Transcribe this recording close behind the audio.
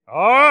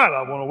All right,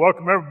 I want to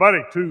welcome everybody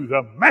to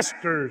the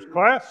Master's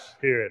class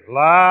here at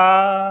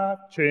Life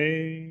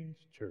Change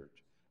Church.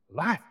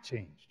 Life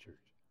Change Church.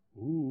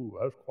 Ooh,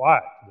 that was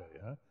quiet today,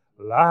 huh?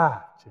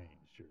 Life Change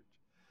Church.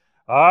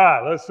 All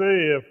right, let's see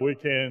if we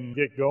can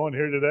get going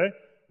here today.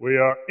 We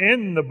are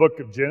in the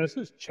book of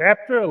Genesis,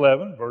 chapter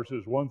 11,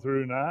 verses 1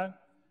 through 9.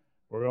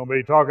 We're going to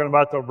be talking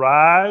about the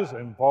rise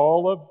and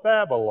fall of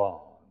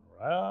Babylon.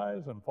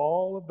 Rise and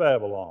fall of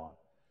Babylon.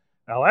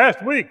 Now,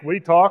 last week we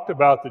talked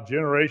about the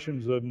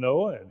generations of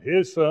Noah and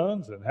his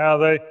sons and how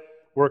they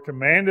were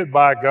commanded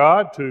by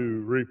God to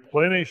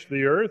replenish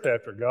the earth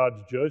after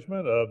God's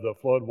judgment of the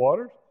flood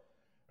waters.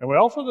 And we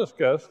also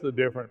discussed the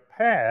different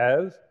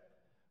paths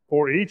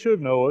for each of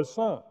Noah's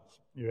sons.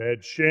 You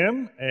had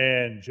Shem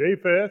and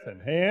Japheth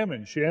and Ham,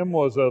 and Shem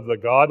was of the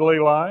godly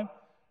line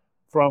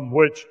from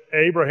which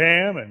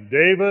Abraham and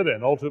David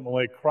and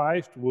ultimately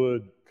Christ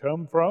would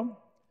come from.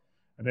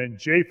 And then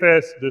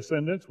Japheth's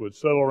descendants would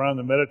settle around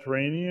the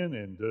Mediterranean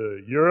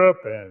into Europe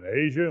and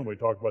Asia, and we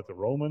talked about the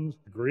Romans,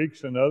 the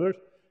Greeks, and others.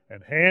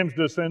 And Ham's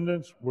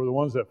descendants were the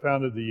ones that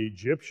founded the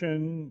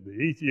Egyptian, the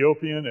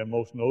Ethiopian, and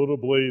most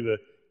notably the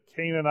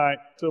Canaanite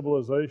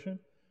civilization,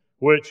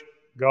 which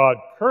God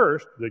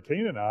cursed the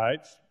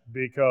Canaanites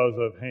because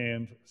of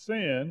Ham's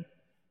sin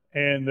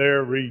and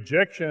their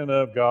rejection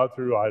of God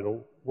through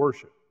idol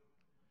worship.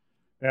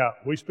 Now,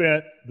 we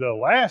spent the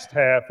last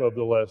half of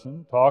the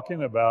lesson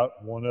talking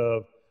about one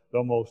of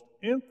the most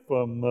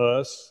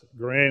infamous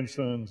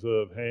grandsons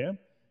of Ham,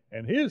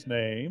 and his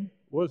name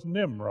was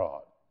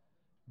Nimrod.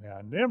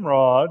 Now,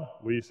 Nimrod,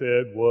 we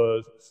said,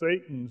 was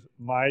Satan's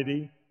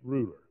mighty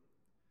ruler.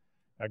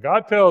 Now,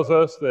 God tells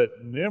us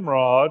that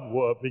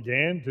Nimrod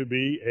began to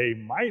be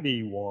a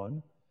mighty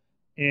one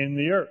in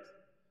the earth.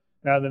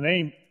 Now, the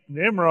name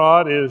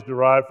Nimrod is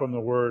derived from the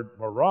word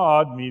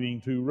marad,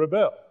 meaning to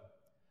rebel.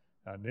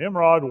 Now,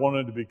 Nimrod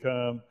wanted to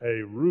become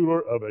a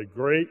ruler of a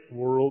great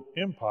world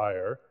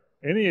empire,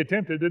 and he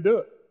attempted to do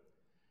it.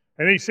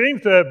 And he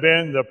seems to have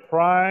been the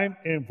prime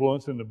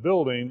influence in the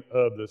building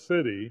of the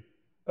city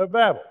of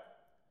Babel.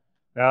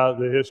 Now,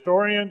 the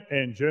historian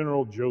and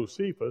general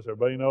Josephus,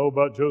 everybody know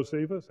about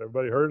Josephus?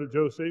 Everybody heard of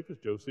Josephus?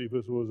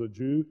 Josephus was a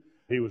Jew.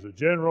 He was a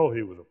general.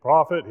 He was a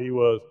prophet. He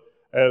was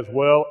as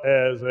well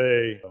as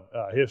a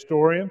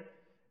historian.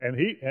 And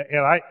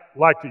I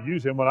like to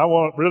use him when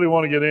I really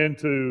want to get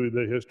into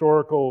the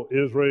historical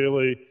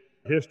Israeli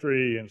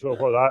history and so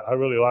forth. I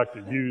really like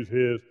to use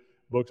his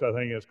books. I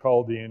think it's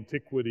called The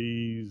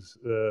Antiquities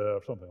or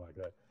something like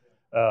that.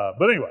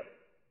 But anyway,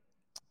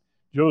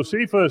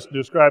 Josephus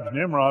describes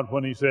Nimrod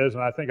when he says,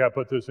 and I think I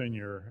put this in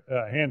your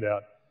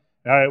handout,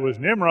 now it was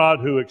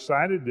Nimrod who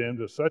excited them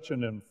to such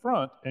an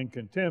affront and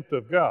contempt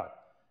of God.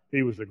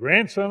 He was the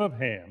grandson of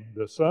Ham,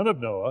 the son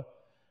of Noah,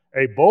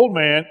 a bold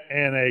man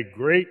and a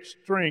great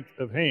strength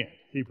of hand.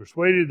 He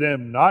persuaded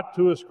them not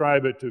to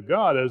ascribe it to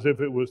God as if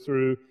it was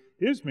through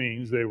his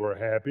means they were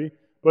happy,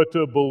 but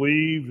to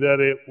believe that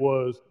it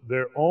was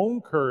their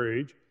own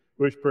courage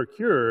which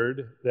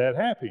procured that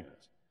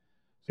happiness.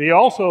 He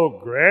also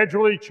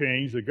gradually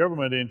changed the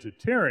government into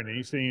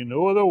tyranny, seeing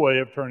no other way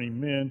of turning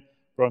men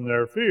from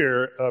their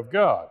fear of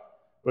God,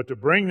 but to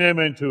bring them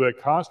into a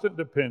constant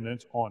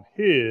dependence on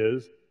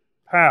his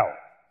power.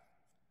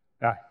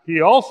 Now, he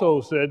also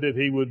said that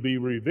he would be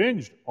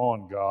revenged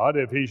on God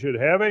if he should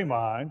have a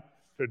mind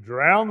to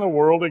drown the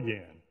world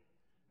again.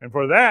 And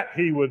for that,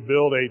 he would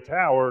build a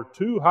tower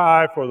too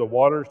high for the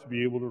waters to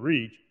be able to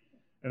reach,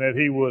 and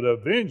that he would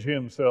avenge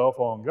himself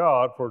on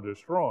God for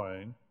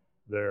destroying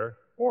their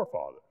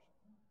forefathers.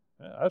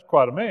 Now, that's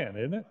quite a man,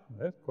 isn't it?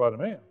 That's quite a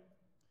man.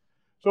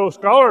 So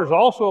scholars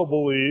also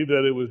believe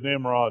that it was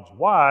Nimrod's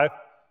wife,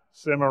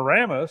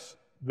 Semiramis,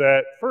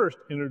 that first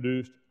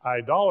introduced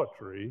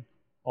idolatry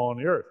on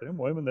the earth. Them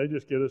women, they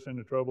just get us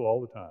into trouble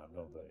all the time,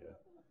 don't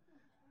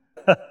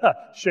they?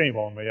 Shame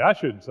on me. I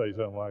shouldn't say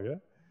something like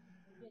that.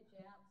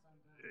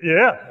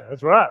 Yeah,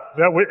 that's right.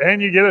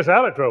 And you get us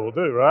out of trouble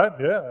too, right?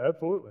 Yeah,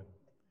 absolutely.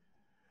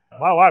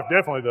 My wife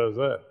definitely does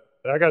that.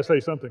 I got to say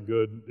something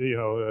good,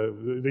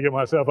 to get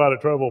myself out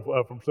of trouble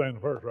from saying the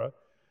first, right?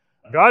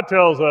 God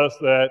tells us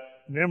that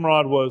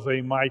Nimrod was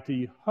a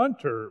mighty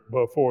hunter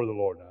before the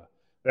Lord. Now,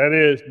 that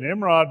is,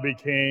 Nimrod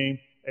became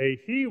a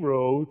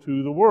hero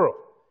to the world.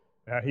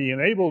 Now, he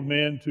enabled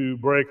men to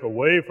break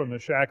away from the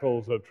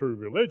shackles of true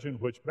religion,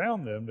 which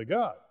bound them to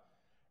God.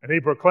 And he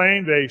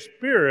proclaimed a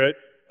spirit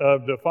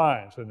of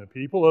defiance, and the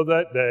people of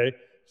that day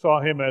saw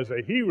him as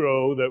a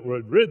hero that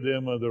would rid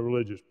them of the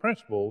religious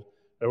principles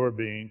that were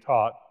being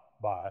taught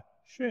by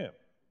Shem.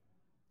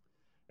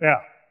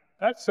 Now,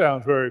 that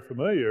sounds very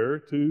familiar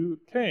to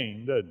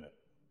Cain, doesn't it?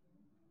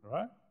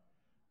 Right?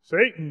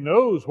 Satan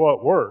knows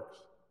what works,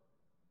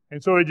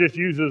 and so he just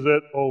uses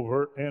it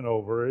over and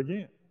over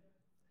again.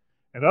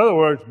 In other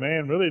words,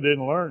 man really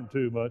didn't learn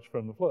too much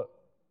from the flood.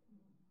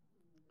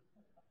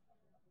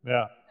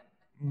 Now,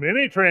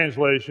 many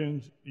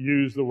translations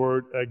use the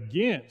word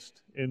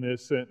against in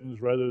this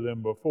sentence rather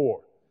than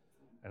before.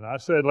 And I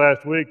said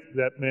last week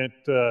that meant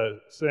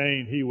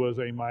saying he was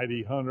a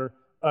mighty hunter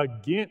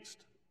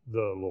against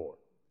the Lord.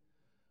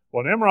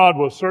 Well, Nimrod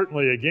was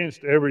certainly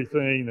against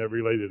everything that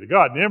related to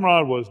God.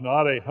 Nimrod was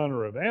not a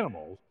hunter of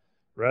animals.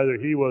 Rather,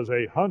 he was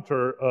a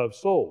hunter of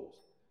souls.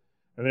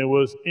 And it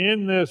was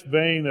in this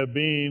vein of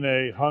being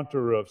a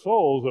hunter of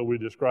souls that we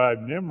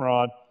described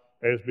Nimrod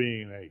as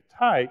being a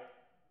type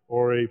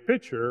or a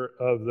picture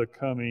of the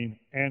coming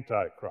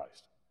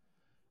Antichrist.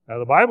 Now,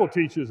 the Bible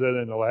teaches that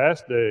in the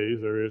last days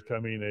there is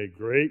coming a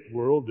great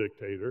world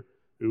dictator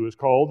who is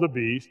called the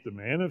beast, the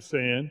man of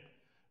sin,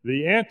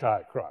 the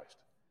Antichrist.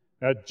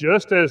 Now,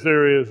 just as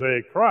there is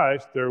a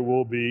Christ, there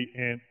will be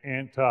an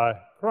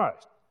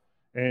Antichrist.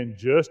 And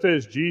just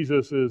as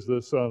Jesus is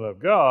the Son of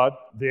God,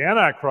 the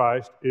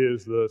Antichrist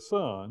is the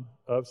son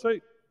of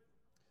Satan.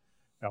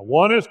 Now,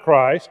 one is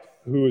Christ,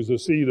 who is the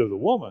seed of the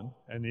woman,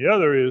 and the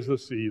other is the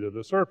seed of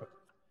the serpent.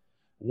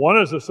 One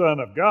is the Son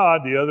of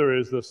God, the other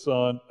is the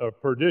son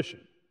of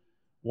perdition.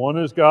 One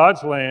is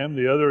God's lamb,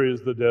 the other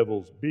is the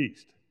devil's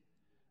beast.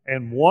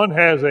 And one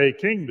has a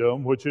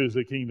kingdom, which is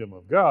the kingdom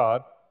of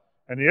God,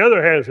 and the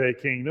other has a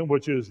kingdom,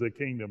 which is the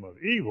kingdom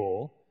of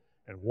evil.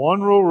 And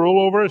one will rule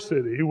over a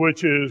city,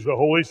 which is the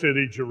holy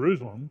city,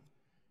 Jerusalem,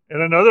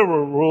 and another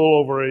will rule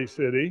over a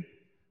city,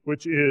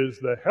 which is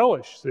the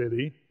hellish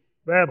city,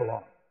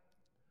 Babylon.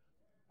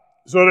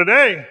 So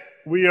today,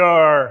 we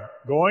are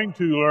going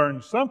to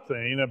learn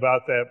something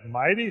about that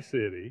mighty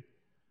city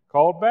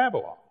called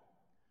Babylon,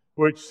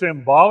 which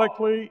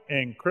symbolically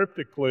and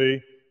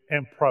cryptically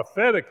and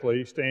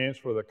prophetically stands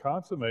for the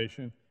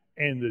consummation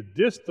and the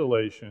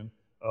distillation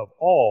of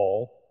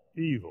all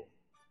evil.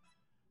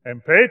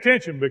 And pay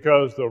attention,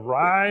 because the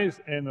rise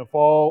and the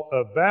fall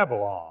of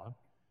Babylon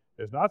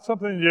is not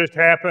something that just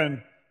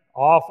happened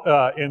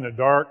off in the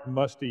dark,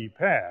 musty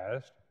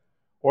past,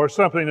 or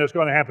something that's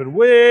going to happen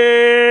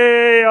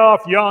way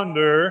off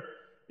yonder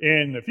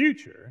in the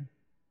future.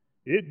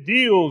 It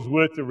deals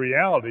with the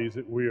realities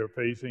that we are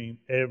facing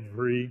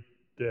every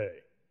day.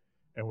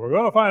 And we're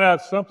going to find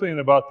out something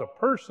about the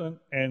person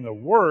and the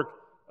work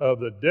of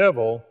the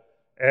devil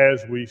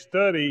as we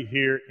study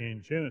here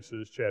in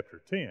Genesis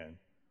chapter 10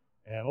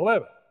 and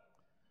 11.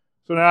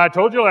 So now I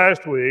told you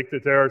last week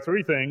that there are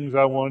three things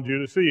I wanted you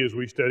to see as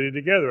we study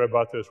together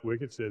about this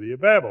wicked city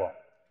of Babylon,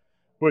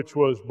 which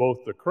was both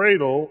the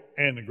cradle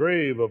and the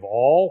grave of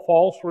all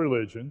false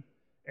religion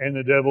and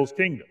the devil's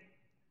kingdom.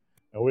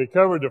 Now, we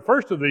covered the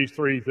first of these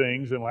three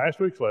things in last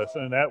week's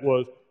lesson, and that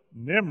was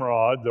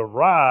Nimrod, the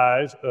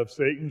rise of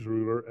Satan's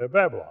ruler at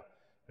Babylon.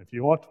 If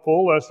you want the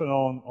full lesson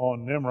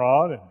on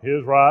Nimrod and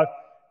his rise,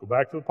 go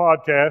back to the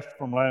podcast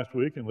from last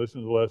week and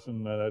listen to the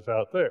lesson that's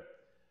out there.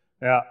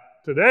 Now,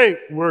 today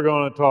we're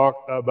going to talk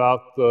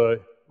about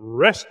the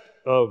rest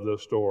of the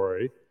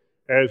story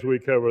as we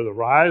cover the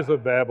rise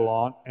of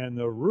Babylon and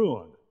the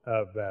ruin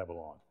of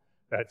Babylon,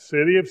 that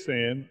city of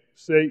sin,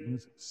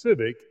 Satan's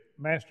civic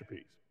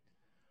masterpiece.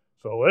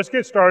 So let's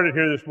get started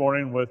here this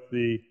morning with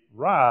the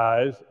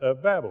rise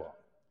of Babylon.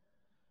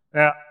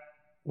 Now,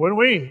 when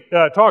we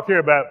talk here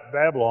about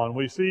Babylon,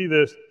 we see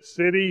this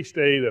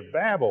city-state of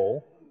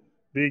Babel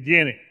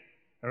beginning.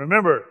 And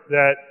remember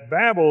that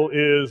Babel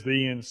is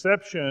the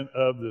inception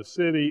of the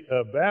city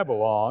of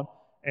Babylon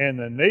and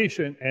the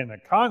nation and the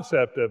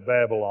concept of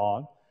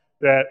Babylon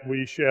that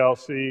we shall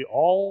see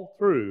all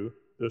through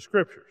the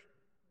Scriptures.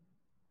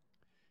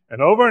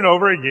 And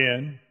over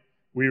again,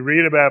 we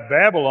read about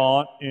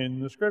Babylon in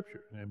the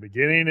Scripture. And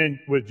beginning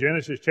with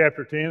Genesis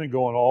chapter 10 and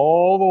going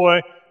all the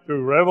way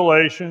through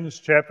Revelations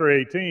chapter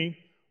 18,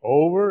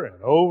 over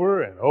and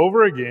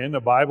over again,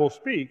 the Bible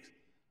speaks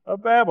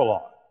of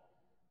Babylon.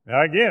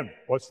 Now again,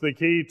 what's the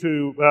key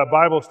to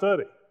Bible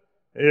study?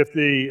 If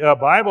the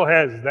Bible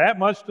has that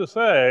much to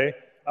say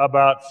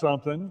about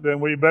something, then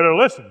we better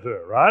listen to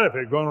it, right? If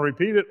it's going to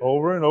repeat it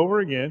over and over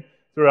again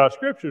throughout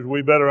Scriptures,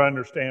 we better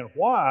understand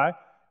why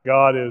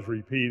God is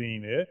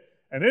repeating it.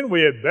 And then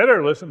we had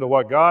better listen to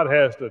what God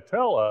has to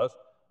tell us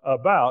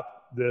about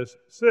this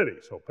city.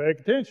 So pay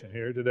attention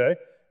here today,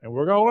 and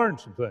we're going to learn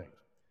some things.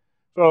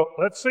 So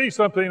let's see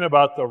something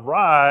about the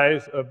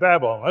rise of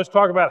Babylon. Let's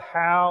talk about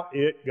how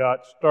it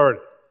got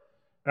started.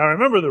 Now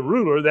remember, the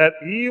ruler, that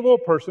evil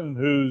person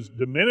whose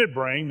demented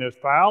brain this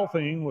foul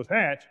thing was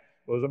hatched,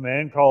 was a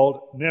man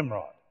called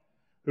Nimrod,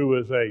 who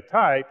was a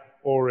type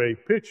or a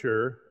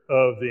picture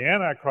of the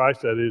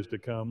Antichrist that is to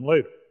come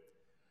later.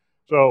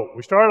 So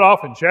we start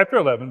off in chapter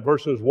 11,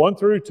 verses 1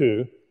 through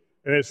 2,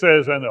 and it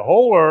says, "And the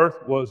whole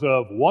earth was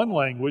of one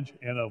language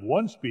and of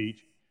one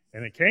speech,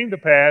 and it came to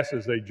pass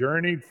as they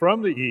journeyed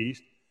from the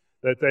east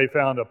that they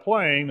found a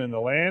plain in the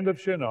land of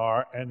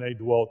Shinar, and they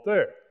dwelt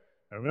there."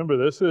 Now remember,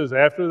 this is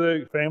after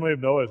the family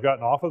of Noah has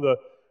gotten off of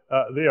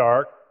the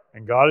ark,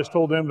 and God has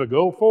told them to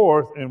go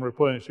forth and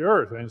replenish the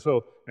earth. And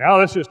so now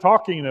this is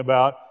talking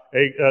about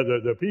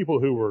the people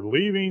who were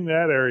leaving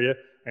that area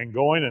and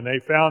going, and they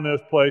found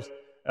this place,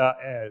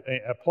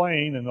 a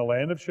plain in the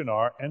land of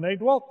Shinar, and they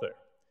dwelt there.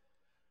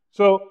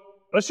 So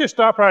let's just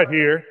stop right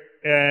here,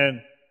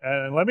 and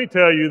let me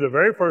tell you the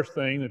very first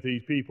thing that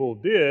these people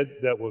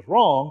did that was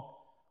wrong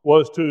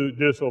was to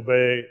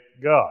disobey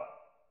God.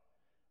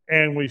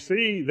 And we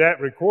see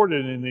that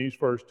recorded in these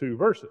first two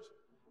verses.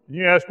 And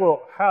you ask,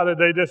 well, how did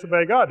they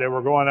disobey God? They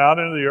were going out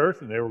into the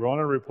earth and they were going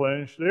to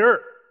replenish the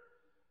earth.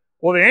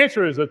 Well, the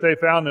answer is that they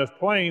found this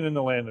plain in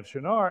the land of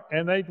Shinar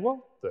and they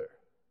dwelt there.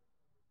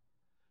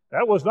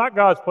 That was not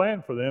God's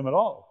plan for them at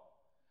all.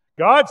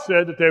 God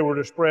said that they were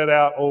to spread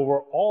out over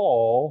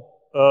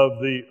all of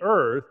the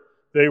earth.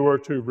 They were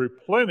to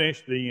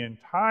replenish the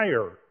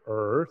entire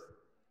earth.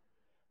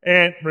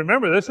 And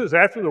remember, this is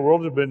after the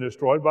world had been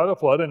destroyed by the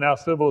flood, and now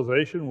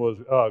civilization was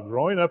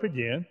growing up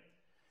again.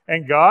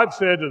 And God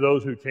said to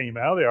those who came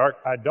out of the ark,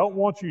 I don't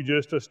want you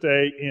just to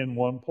stay in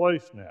one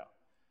place now.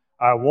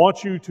 I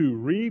want you to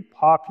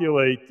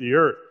repopulate the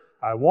earth.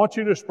 I want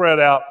you to spread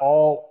out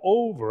all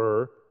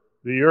over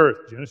the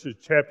earth. Genesis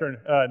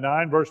chapter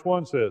 9, verse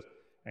 1 says,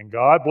 And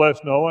God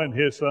blessed Noah and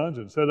his sons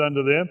and said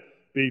unto them,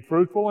 Be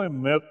fruitful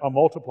and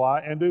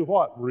multiply and do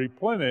what?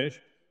 Replenish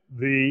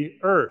the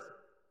earth.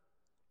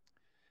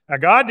 Now,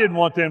 God didn't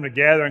want them to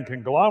gather and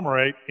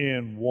conglomerate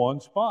in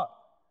one spot.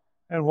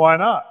 And why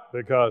not?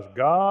 Because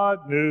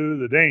God knew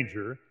the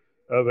danger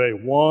of a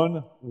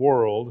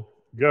one-world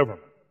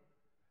government.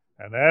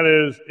 And that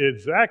is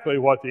exactly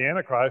what the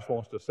Antichrist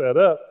wants to set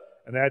up,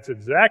 and that's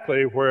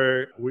exactly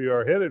where we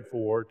are headed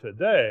for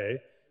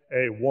today,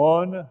 a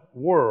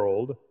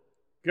one-world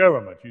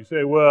government. You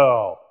say,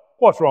 well,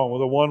 what's wrong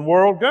with a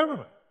one-world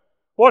government?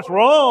 What's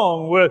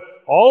wrong with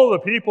all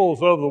of the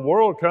peoples of the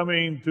world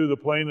coming to the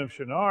plain of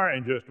Shinar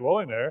and just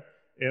dwelling there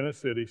in a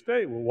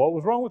city-state? Well, what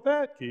was wrong with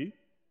that, Keith?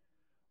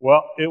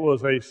 Well, it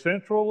was a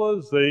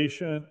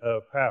centralization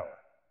of power.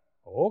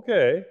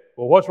 Okay,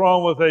 well, what's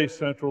wrong with a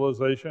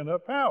centralization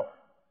of power?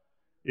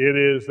 It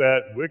is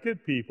that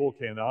wicked people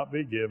cannot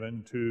be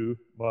given too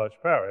much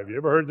power. Have you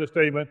ever heard the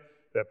statement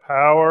that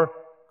power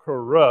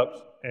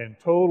corrupts and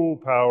total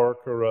power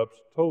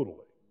corrupts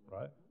totally,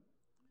 right?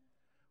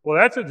 Well,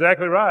 that's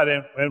exactly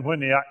right. And when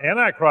the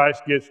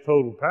Antichrist gets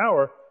total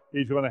power,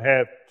 he's going to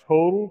have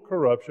total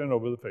corruption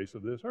over the face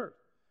of this earth.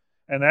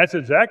 And that's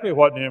exactly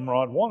what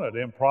Nimrod wanted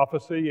in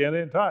prophecy and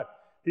in type.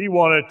 He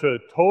wanted to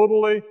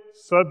totally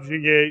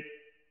subjugate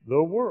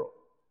the world.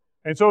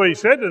 And so he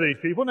said to these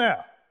people,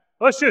 now,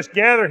 let's just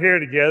gather here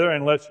together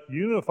and let's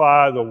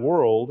unify the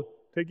world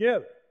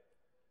together.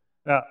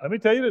 Now, let me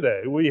tell you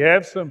today, we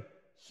have some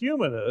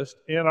humanists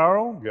in our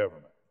own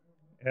government.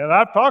 And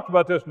I've talked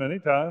about this many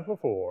times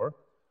before,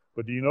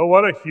 but do you know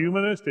what a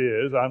humanist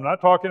is? I'm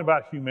not talking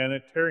about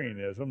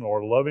humanitarianism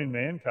or loving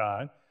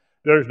mankind.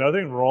 There's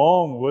nothing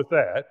wrong with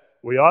that.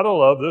 We ought to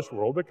love this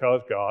world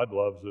because God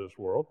loves this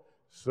world.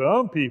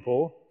 Some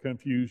people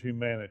confuse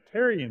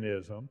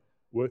humanitarianism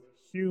with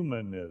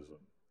humanism.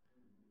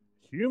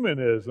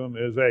 Humanism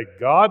is a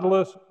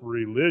godless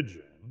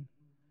religion.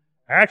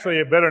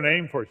 Actually, a better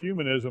name for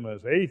humanism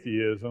is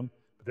atheism,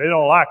 but they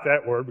don't like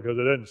that word because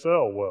it doesn't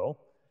sell well.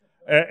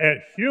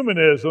 And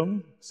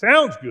humanism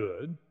sounds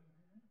good.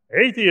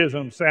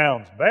 Atheism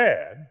sounds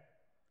bad.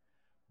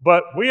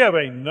 But we have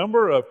a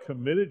number of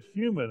committed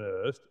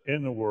humanists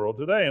in the world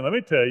today. And let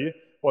me tell you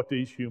what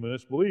these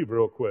humanists believe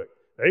real quick.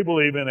 They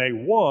believe in a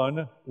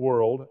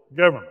one-world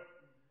government.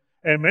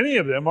 And many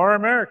of them are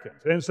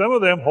Americans. And some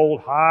of them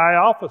hold high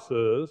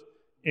offices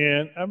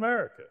in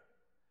America.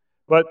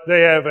 But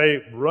they have a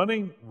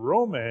running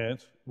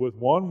romance with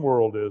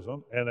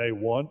one-worldism and a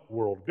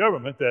one-world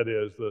government, that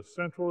is, the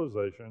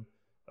centralization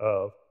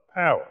of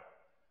power.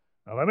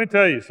 Now, let me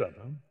tell you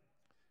something.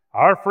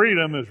 Our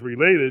freedom is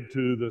related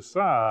to the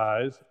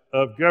size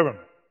of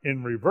government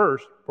in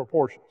reverse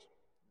proportions.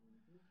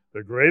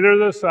 The greater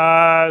the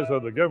size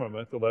of the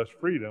government, the less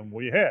freedom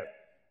we have.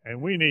 And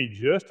we need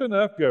just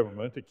enough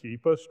government to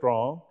keep us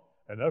strong,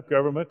 enough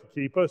government to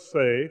keep us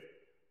safe,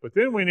 but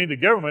then we need the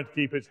government to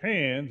keep its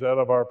hands out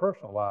of our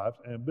personal lives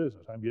and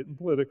business. I'm getting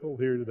political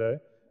here today.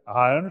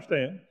 I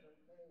understand.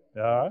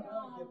 All right?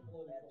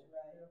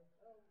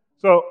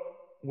 So,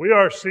 we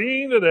are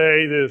seeing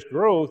today this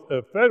growth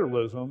of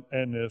federalism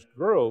and this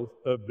growth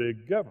of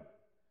big government.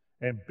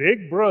 And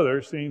Big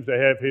Brother seems to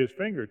have his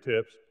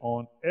fingertips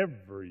on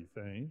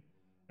everything,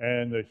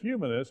 and the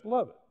humanists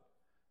love it.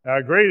 Now,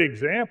 a great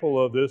example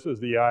of this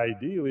is the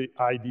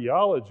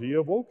ideology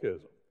of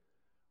wokeism.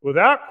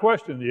 Without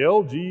question, the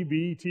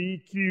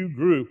LGBTQ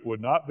group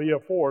would not be a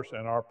force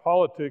in our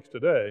politics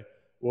today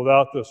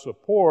without the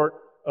support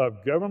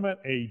of government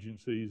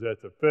agencies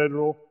at the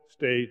federal,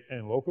 state,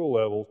 and local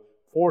levels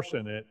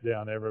forcing it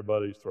down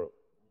everybody's throat.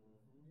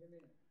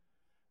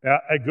 Now,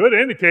 a good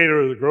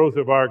indicator of the growth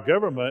of our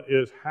government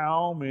is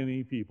how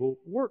many people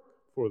work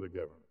for the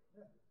government.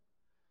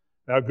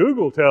 Now,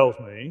 Google tells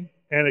me,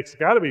 and it's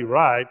got to be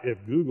right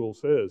if Google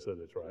says that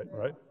it's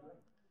right?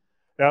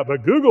 Now,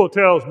 but Google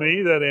tells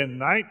me that in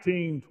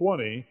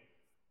 1920,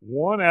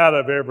 1 out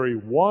of every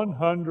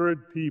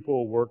 100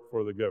 people worked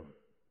for the government.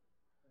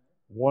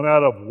 1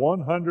 out of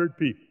 100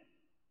 people.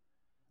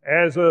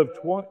 As of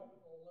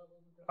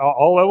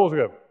all levels of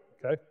government,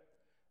 okay?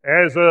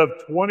 As of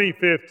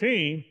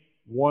 2015,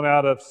 1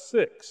 out of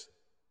 6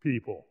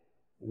 people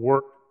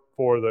worked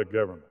for the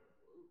government.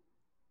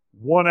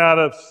 1 out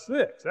of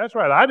 6. That's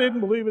right. I didn't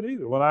believe it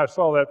either when I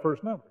saw that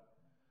first number.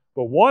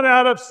 But 1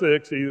 out of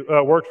 6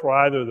 works for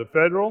either the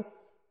federal,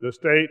 the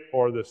state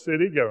or the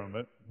city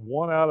government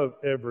 1 out of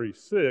every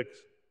 6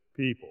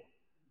 people.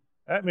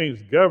 That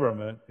means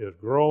government is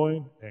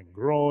growing and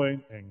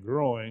growing and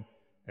growing.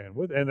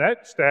 And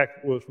that stat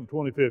was from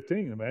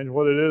 2015. Imagine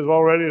what it is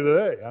already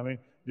today. I mean,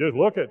 just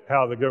look at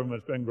how the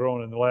government's been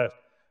growing in the last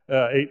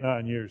 8,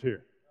 9 years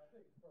here.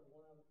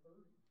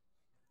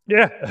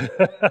 Yeah.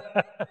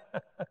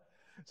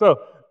 So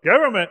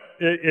government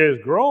is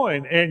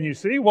growing, and you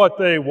see what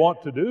they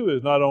want to do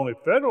is not only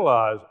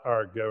federalize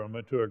our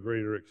government to a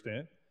greater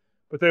extent,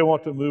 but they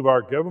want to move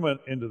our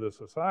government into the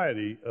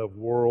society of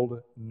world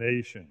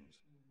nations.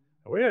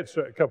 And we had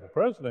a couple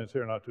presidents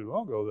here not too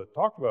long ago that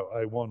talked about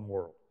a one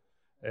world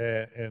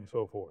and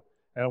so forth,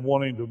 and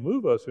wanting to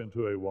move us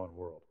into a one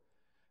world.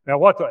 Now,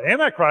 what the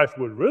Antichrist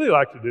would really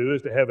like to do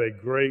is to have a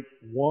great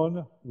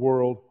one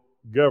world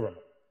government.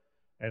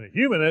 And the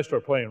humanists are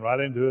playing right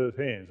into his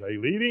hands. A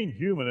leading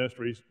humanist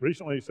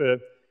recently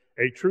said,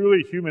 a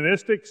truly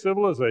humanistic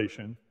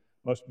civilization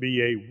must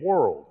be a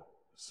world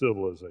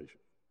civilization.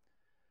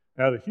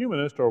 Now, the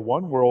humanists are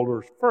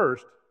one-worlders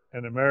first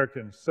and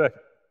Americans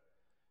second.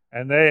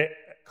 And they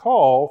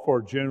call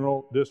for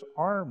general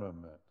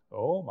disarmament.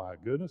 Oh, my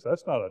goodness,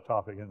 that's not a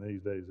topic in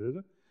these days, is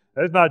it?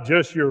 That's not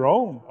just your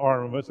own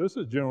armaments. This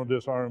is general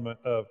disarmament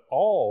of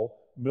all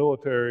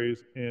militaries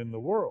in the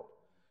world.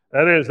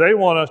 That is, they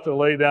want us to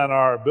lay down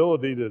our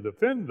ability to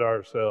defend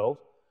ourselves,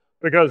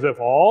 because if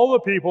all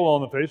the people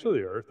on the face of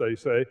the earth, they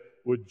say,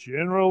 would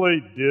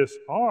generally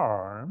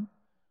disarm,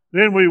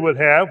 then we would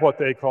have what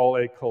they call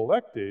a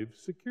collective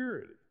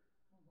security.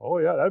 Oh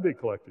yeah, that'd be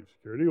collective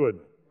security,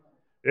 wouldn't it?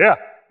 Yeah,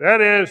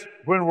 that is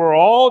when we're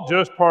all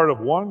just part of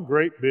one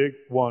great big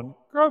one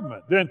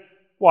government. Then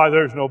why,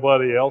 there's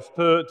nobody else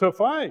to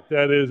fight.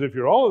 That is, if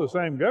you're all of the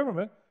same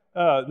government,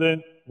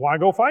 then why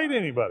go fight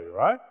anybody,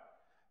 right?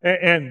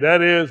 And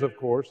that is, of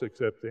course,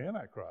 except the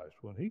Antichrist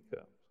when he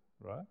comes,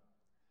 right?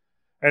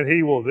 And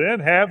he will then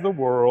have the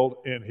world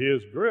in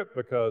his grip,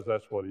 because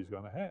that's what he's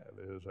going to have,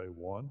 is a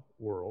one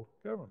world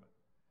government.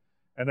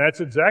 And that's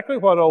exactly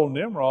what old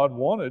Nimrod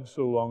wanted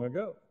so long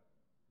ago.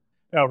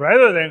 Now,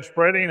 rather than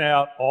spreading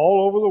out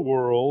all over the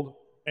world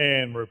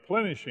and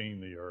replenishing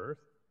the earth,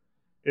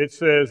 it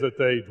says that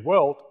they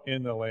dwelt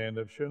in the land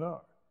of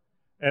Shinar.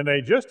 And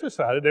they just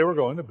decided they were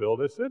going to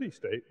build a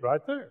city-state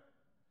right there.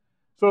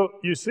 So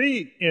you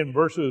see in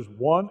verses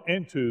 1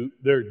 and 2,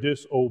 their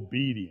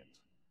disobedience.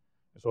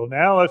 So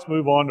now let's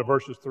move on to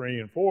verses 3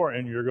 and 4,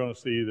 and you're going to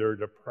see their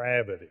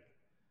depravity.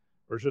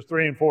 Verses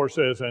 3 and 4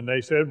 says, and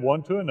they said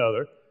one to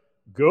another,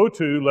 go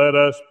to, let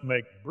us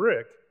make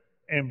brick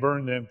and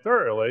burn them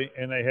thoroughly.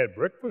 And they had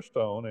brick for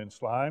stone, and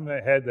slime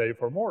had they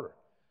for mortar.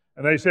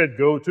 And they said,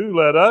 go to,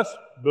 let us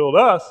build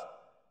us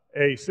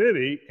a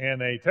city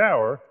and a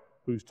tower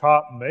whose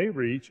top may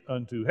reach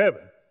unto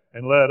heaven.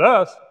 And let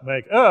us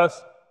make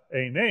us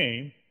a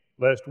name,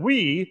 lest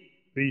we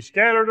be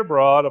scattered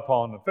abroad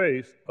upon the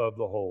face of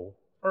the whole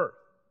earth.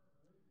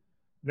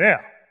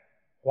 Now,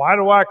 why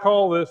do I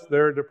call this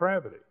their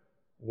depravity?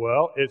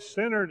 Well, it's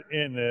centered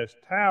in this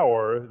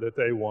tower that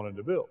they wanted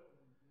to build.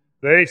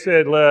 They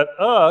said, let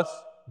us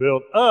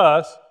build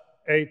us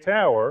a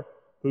tower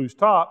whose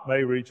top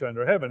may reach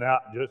under heaven. Now,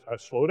 I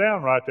slow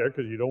down right there,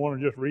 because you don't want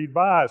to just read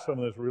by some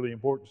of this really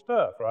important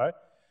stuff, right?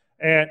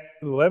 And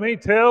let me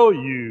tell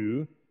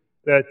you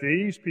that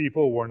these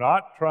people were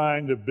not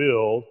trying to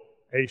build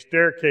a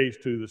staircase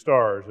to the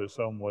stars, as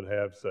some would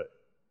have said.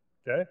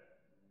 Okay?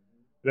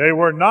 They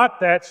were not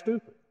that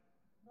stupid.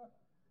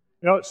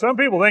 You know, some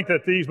people think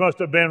that these must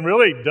have been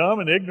really dumb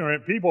and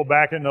ignorant people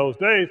back in those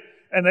days,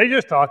 and they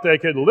just thought they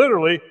could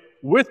literally,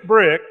 with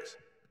bricks,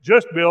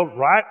 just build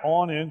right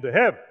on into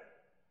heaven.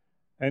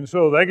 And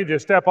so they could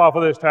just step off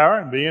of this tower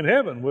and be in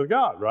heaven with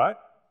God, right?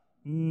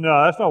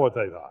 No, that's not what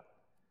they thought.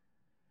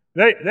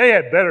 They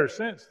had better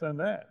sense than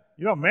that.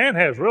 You know, man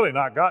has really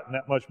not gotten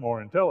that much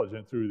more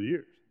intelligent through the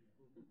years.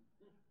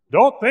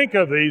 Don't think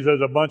of these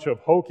as a bunch of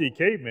hokey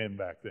cavemen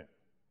back then.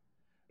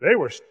 They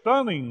were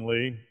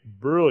stunningly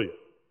brilliant.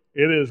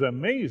 It is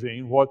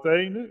amazing what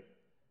they knew.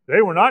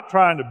 They were not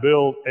trying to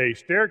build a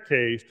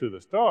staircase to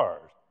the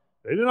stars.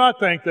 They did not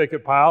think they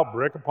could pile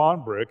brick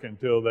upon brick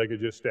until they could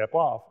just step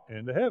off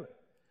into heaven.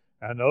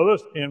 Now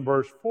notice in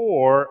verse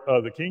 4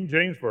 of the King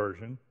James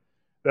Version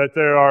that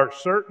there are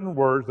certain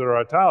words that are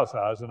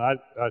italicized, and I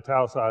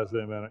italicize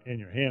them in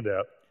your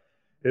handout.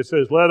 It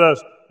says, let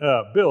us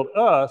build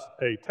us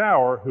a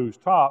tower whose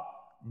top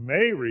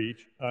may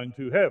reach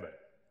unto heaven.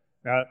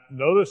 Now,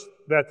 notice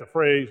that the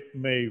phrase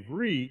may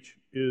reach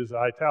is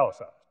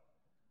italicized.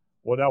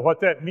 Well, now what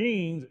that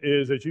means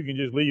is that you can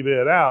just leave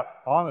it out,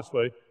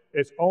 honestly.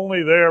 It's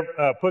only there,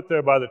 put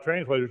there by the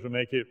translators to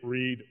make it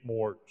read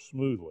more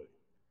smoothly.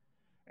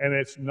 And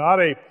it's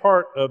not a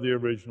part of the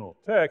original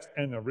text,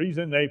 and the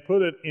reason they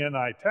put it in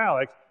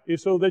italics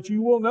is so that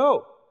you will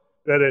know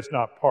that it's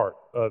not part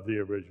of the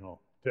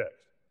original text.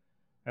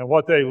 And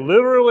what they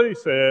literally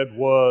said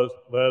was,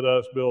 let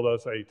us build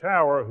us a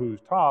tower whose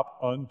top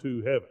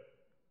unto heaven.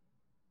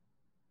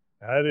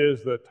 That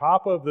is, the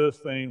top of this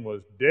thing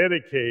was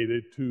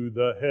dedicated to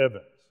the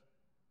heavens.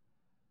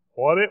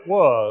 What it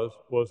was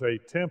a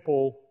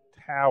temple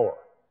tower.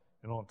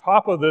 And on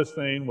top of this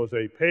thing was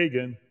a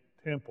pagan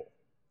temple.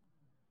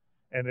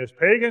 And this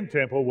pagan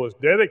temple was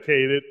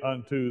dedicated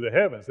unto the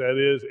heavens. That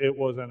is, it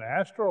was an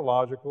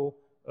astrological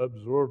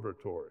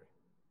observatory.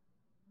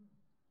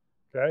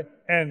 Okay?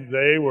 And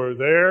they were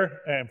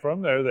there, and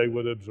from there they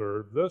would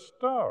observe the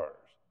stars.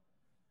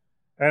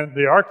 And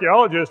the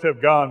archaeologists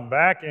have gone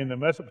back in the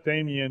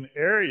Mesopotamian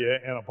area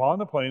and upon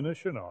the plain of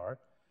Shinar,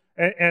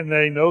 and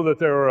they know that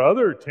there were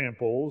other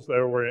temples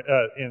that were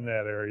in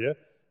that area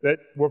that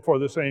were for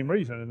the same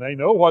reason. And they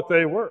know what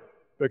they were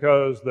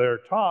because their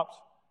tops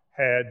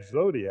had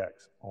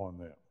zodiacs on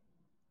them.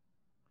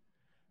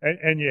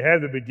 And you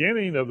had the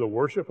beginning of the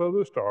worship of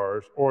the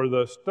stars or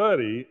the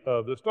study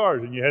of the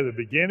stars. And you had the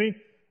beginning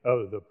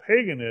of the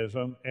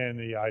paganism and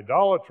the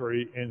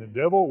idolatry and the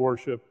devil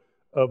worship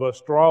of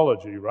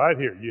astrology right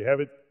here. You have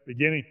it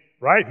beginning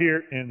right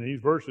here in these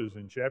verses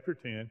in chapter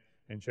 10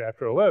 and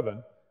chapter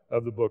 11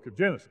 of the book of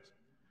Genesis.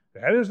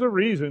 That is the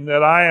reason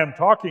that I am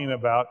talking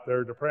about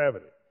their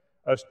depravity.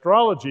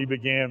 Astrology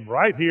began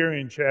right here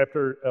in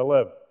chapter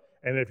 11.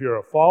 And if you're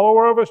a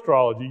follower of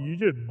astrology, you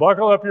just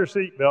buckle up your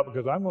seatbelt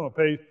because I'm going to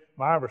pay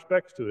my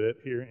respects to it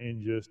here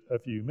in just a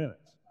few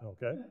minutes,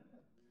 okay?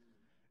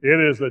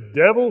 It is the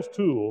devil's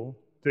tool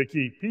to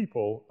keep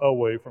people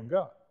away from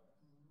God.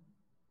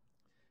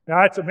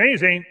 Now, it's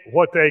amazing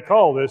what they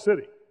call this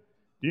city.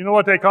 Do you know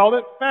what they called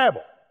it?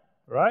 Babel,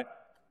 right?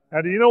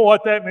 Now, do you know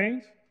what that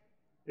means?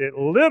 It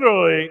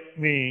literally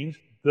means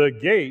the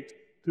gate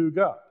to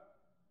God.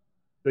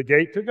 The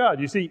gate to God.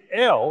 You see,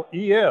 El,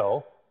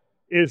 E-L,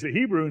 is the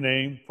Hebrew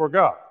name for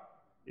God,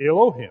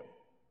 Elohim.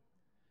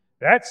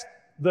 That's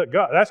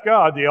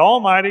God, the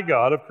Almighty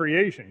God of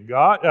creation.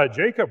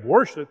 Jacob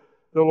worshiped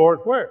the Lord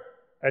where?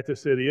 At the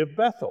city of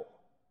Bethel.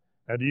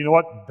 Now, do you know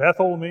what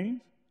Bethel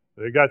means?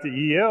 They got the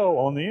E-L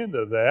on the end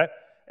of that,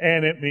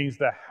 and it means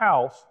the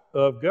house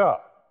of God.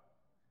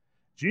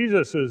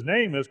 Jesus'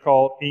 name is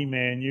called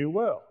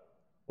Emmanuel.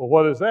 Well,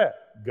 what is that?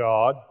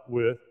 God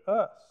with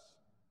us.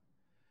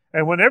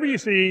 And whenever you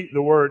see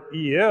the word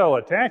El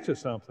attached to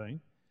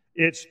something,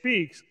 it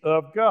speaks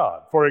of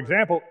God. For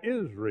example,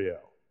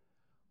 Israel.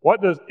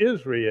 What does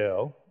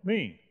Israel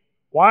mean?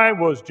 Why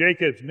was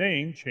Jacob's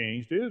name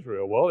changed to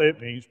Israel? Well, it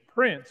means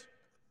prince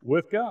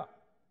with God.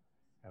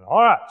 And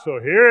all right, so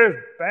here's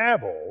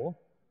Babel.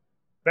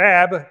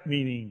 Bab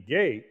meaning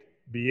gate,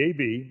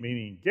 B-A-B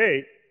meaning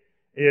gate.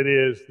 It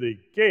is the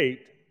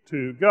gate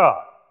to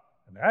God.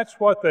 And that's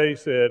what they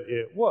said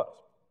it was.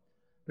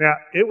 Now,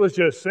 it was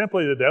just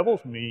simply the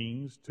devil's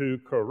means to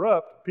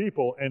corrupt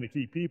people and to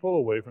keep people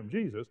away from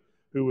Jesus,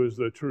 who is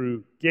the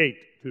true gate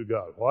to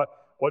God.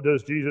 What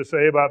does Jesus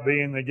say about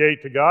being the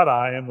gate to God?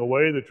 I am the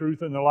way, the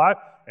truth, and the life,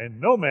 and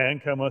no man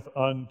cometh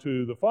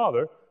unto the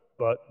Father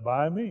but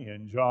by me,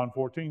 in John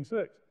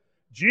 14:6.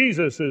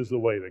 Jesus is the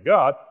way to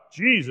God.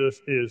 Jesus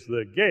is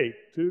the gate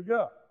to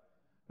God.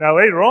 Now,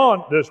 later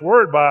on, this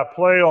word, by a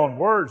play on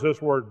words,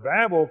 this word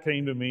Babel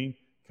came to mean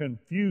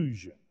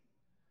confusion.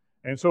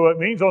 And so it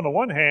means, on the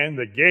one hand,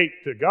 the gate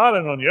to God,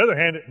 and on the other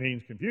hand, it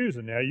means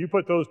confusion. Now, you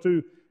put those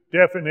two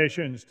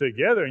definitions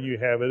together, and you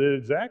have it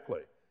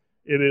exactly.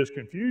 It is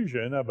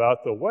confusion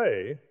about the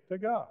way to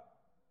God.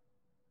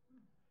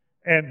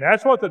 And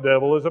that's what the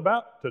devil is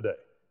about today.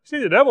 See,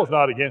 the devil's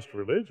not against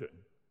religion.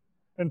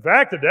 In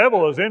fact, the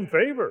devil is in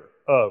favor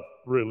of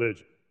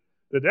religion.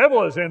 The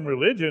devil is in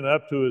religion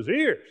up to his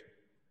ears.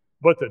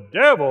 But the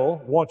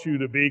devil wants you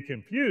to be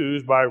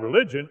confused by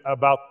religion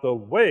about the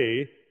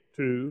way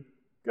to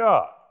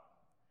God.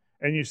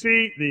 And you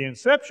see the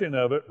inception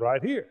of it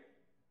right here.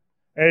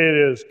 And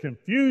it is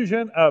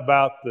confusion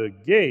about the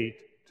gate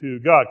to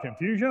God,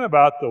 confusion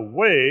about the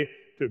way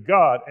to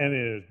God, and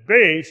it is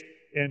based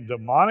in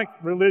demonic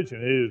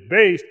religion. It is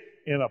based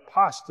in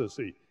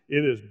apostasy.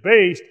 It is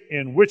based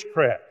in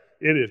witchcraft.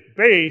 It is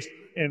based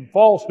in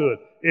falsehood.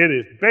 It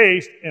is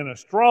based in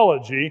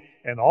astrology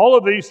and all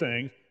of these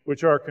things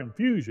which are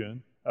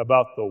confusion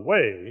about the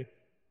way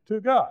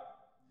to God.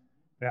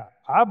 Now,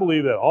 I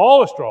believe that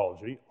all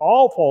astrology,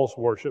 all false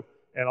worship,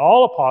 and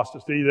all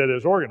apostasy that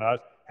is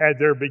organized had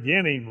their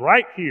beginning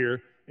right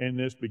here in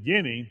this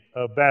beginning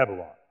of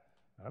Babylon.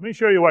 Now, let me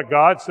show you what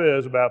God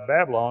says about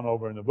Babylon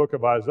over in the book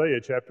of Isaiah,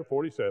 chapter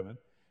 47.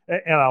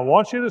 And I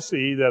want you to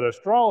see that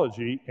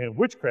astrology and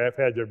witchcraft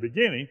had their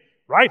beginning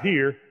right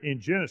here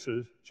in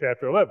Genesis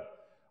chapter 11.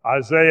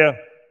 Isaiah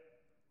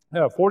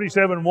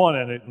 47:1,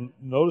 and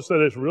notice that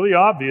it's really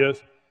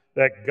obvious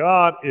that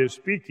God is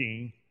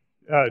speaking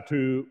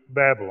to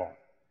Babylon.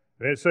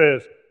 And it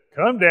says,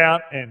 "Come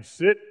down and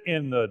sit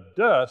in the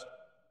dust,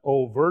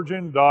 O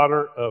virgin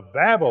daughter of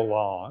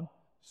Babylon,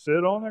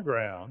 sit on the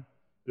ground.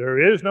 There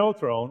is no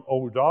throne,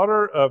 O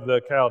daughter of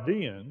the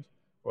Chaldeans,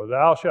 for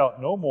thou shalt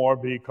no more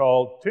be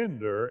called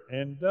tender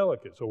and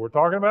delicate." So we're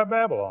talking about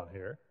Babylon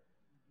here.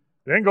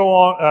 Then go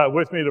on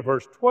with me to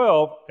verse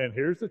 12, and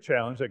here's the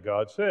challenge that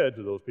God said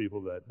to those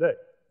people that day.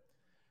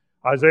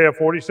 Isaiah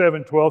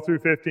 47:12 through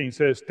 15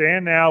 says,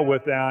 "Stand now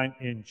with thine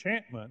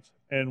enchantments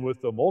and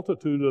with the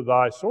multitude of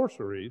thy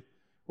sorceries,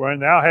 wherein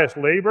thou hast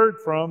labored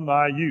from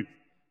thy youth."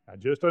 Now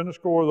just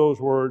underscore those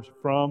words,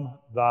 from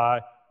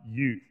thy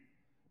youth,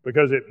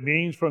 because it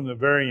means from the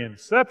very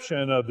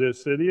inception of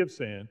this city of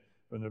sin,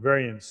 from the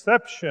very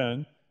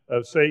inception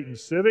of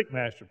Satan's civic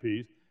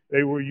masterpiece,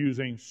 they were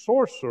using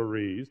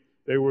sorceries,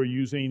 they were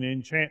using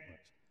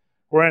enchantments.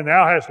 Wherein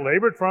thou hast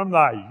labored from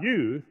thy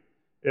youth,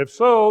 if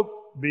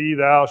so be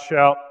thou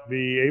shalt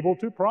be able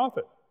to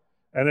profit,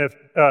 and if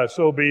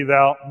so be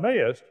thou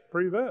mayest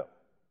prevail.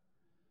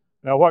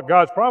 Now what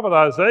God's prophet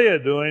Isaiah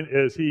is doing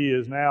is he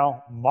is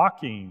now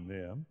mocking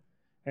them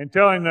and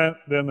telling them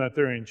that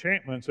their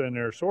enchantments and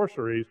their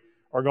sorceries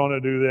are going to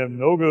do them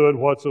no good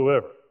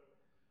whatsoever.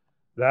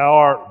 Thou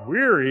art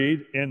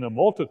wearied in the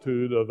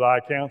multitude of thy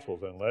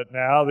counsels, and let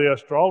now the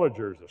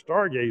astrologers, the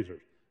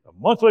stargazers, the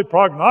monthly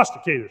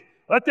prognosticators,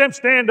 let them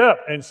stand up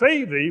and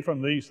save thee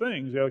from these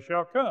things that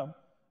shall come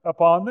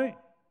upon thee.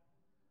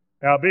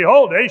 Now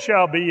behold, they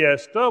shall be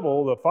as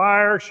stubble, the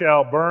fire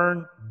shall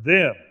burn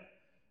them.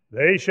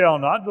 They shall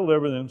not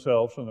deliver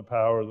themselves from the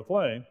power of the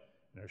flame.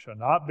 There shall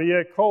not be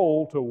a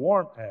coal to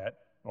warm at,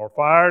 nor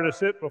fire to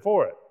sit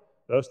before it.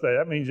 Thus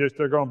that means just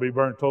they're going to be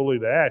burned totally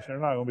to ash, and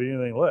there's not going to be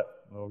anything left.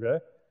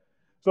 Okay?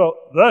 So,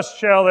 thus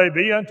shall they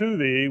be unto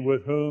thee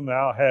with whom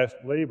thou hast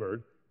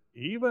labored,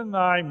 even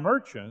thy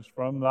merchants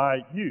from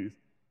thy youth.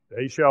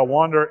 They shall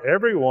wander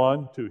every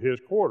one to his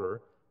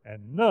quarter,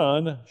 and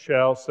none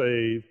shall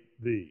save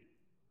thee.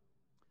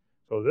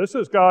 So this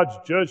is God's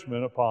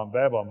judgment upon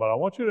Babylon. But I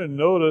want you to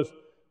notice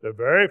the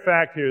very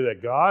fact here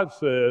that God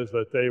says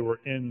that they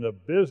were in the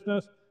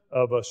business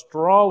of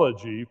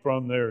astrology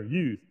from their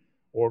youth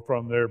or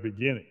from their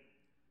beginning.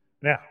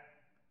 Now,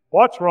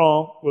 what's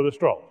wrong with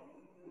astrology?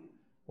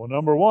 Well,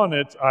 number one,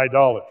 it's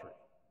idolatry.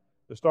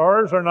 The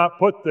stars are not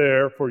put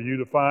there for you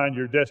to find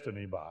your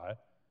destiny by.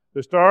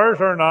 The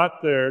stars are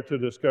not there to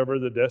discover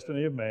the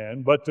destiny of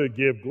man, but to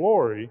give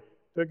glory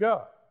to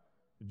God.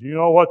 Do you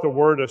know what the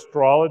word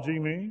astrology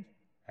means?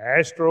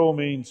 Astro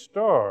means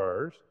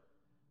stars.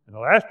 And the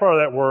last part of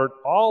that word,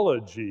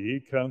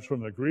 ology, comes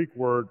from the Greek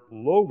word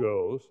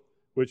logos,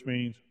 which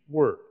means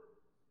word.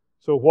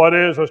 So what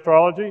is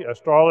astrology?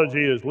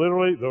 Astrology is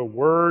literally the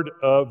word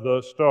of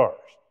the stars.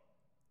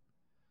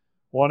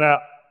 Well, now,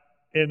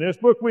 in this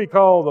book we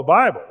call the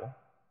Bible,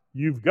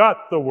 you've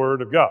got the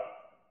Word of God,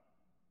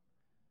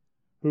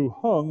 who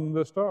hung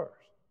the stars,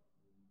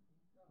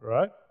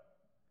 right?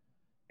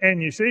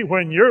 And you see,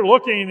 when you're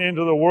looking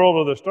into the world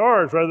of the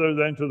stars rather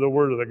than to the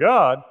Word of the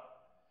God,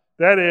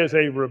 that is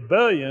a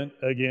rebellion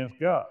against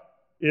God.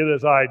 It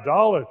is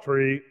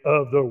idolatry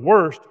of the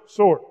worst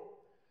sort.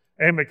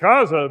 And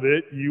because of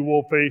it, you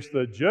will face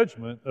the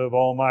judgment of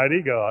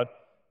Almighty God.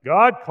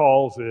 God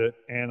calls it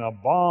an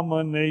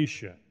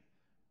abomination.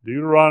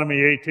 Deuteronomy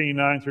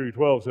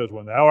 18:9-12 says,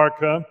 When thou art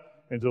come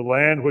into the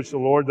land which the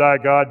Lord thy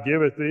God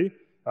giveth thee,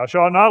 thou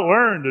shalt not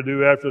learn to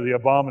do after the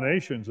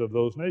abominations of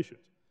those nations.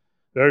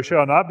 There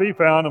shall not be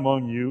found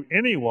among you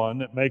anyone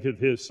that maketh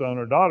his son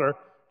or daughter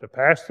to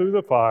pass through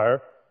the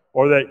fire,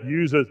 or that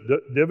useth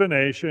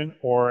divination,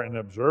 or an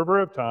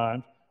observer of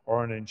times,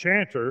 or an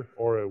enchanter,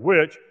 or a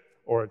witch,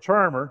 or a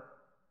charmer,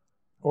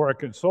 or a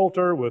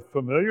consulter with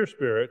familiar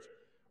spirits,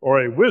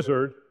 or a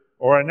wizard,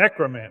 or a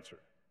necromancer.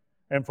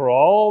 And for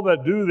all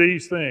that do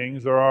these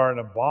things, there are an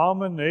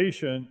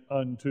abomination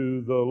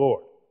unto the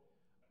Lord.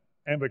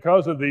 And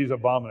because of these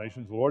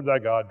abominations, the Lord thy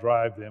God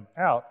drive them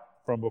out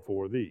from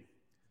before thee.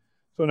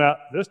 So now,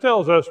 this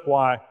tells us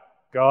why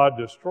God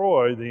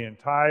destroyed the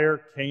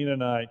entire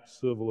Canaanite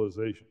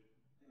civilization.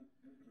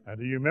 Now,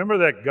 do you remember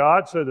that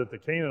God said that the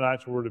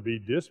Canaanites were to be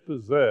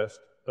dispossessed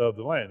of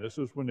the land? This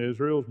is when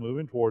Israel was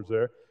moving towards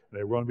there.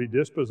 They were going to be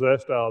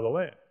dispossessed out of the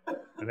land.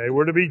 And they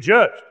were to be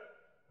judged.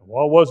 And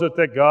what was it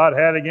that God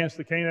had against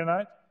the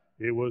Canaanites?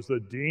 It was the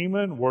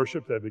demon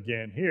worship that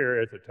began here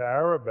at the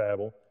Tower of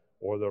Babel,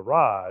 or the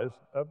rise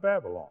of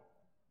Babylon.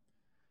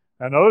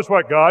 Now notice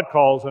what God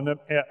calls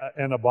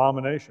an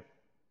abomination.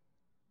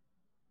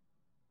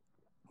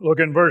 Look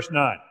in verse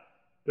 9.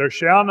 There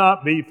shall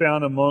not be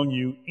found among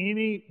you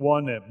any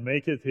one that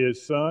maketh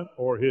his son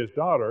or his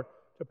daughter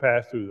to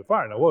pass through the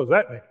fire. Now what does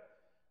that mean?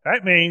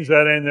 That means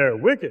that in their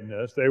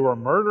wickedness, they were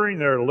murdering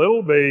their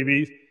little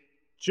babies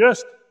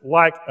just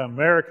like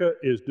America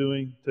is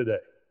doing today.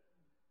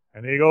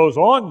 And he goes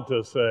on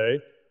to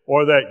say,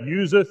 or that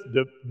useth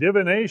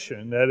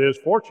divination, that is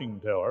fortune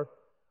teller,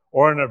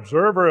 or an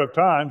observer of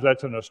times,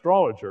 that's an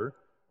astrologer,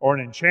 or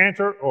an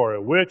enchanter, or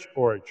a witch,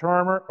 or a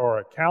charmer, or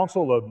a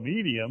council of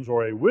mediums,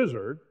 or a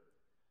wizard,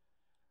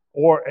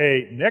 or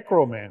a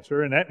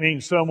necromancer, and that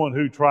means someone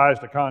who tries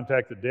to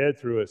contact the dead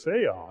through a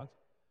seance.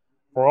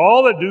 For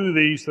all that do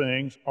these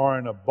things are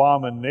an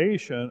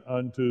abomination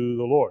unto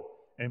the Lord.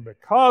 And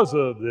because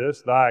of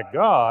this, thy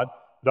God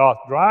doth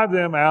drive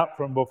them out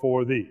from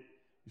before thee.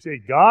 You see,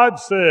 God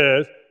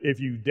says, if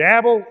you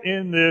dabble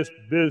in this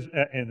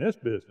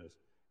business,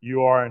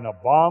 you are an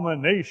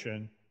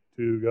abomination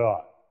to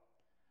God.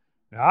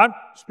 Now, I'm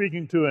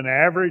speaking to an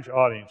average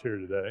audience here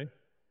today,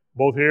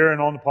 both here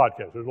and on the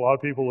podcast. There's a lot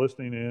of people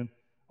listening in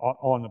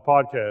on the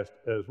podcast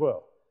as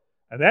well.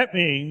 And that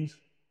means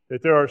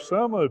that there are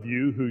some of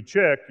you who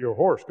checked your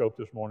horoscope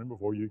this morning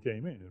before you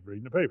came in and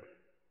reading the paper.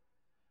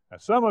 Now,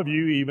 some of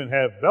you even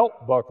have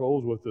belt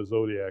buckles with the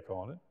zodiac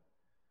on it.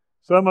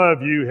 Some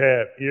of you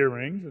have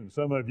earrings, and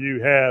some of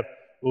you have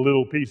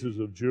little pieces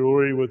of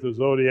jewelry with the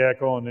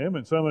zodiac on them,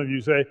 and some of you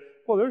say,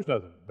 well, there's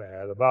nothing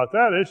bad about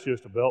that. It's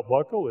just a belt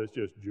buckle. It's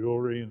just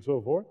jewelry and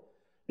so forth.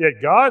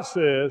 Yet God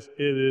says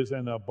it is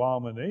an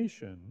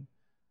abomination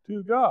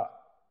to God.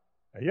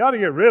 Now, you ought to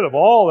get rid of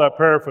all that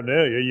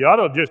paraphernalia. You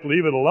ought to just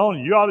leave it alone.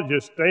 You ought to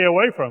just stay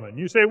away from it. And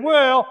you say,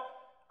 well,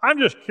 I'm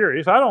just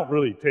curious. I don't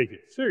really take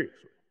it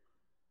seriously.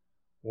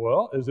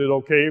 Well, is it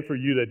okay for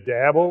you to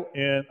dabble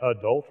in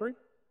adultery?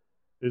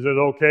 Is it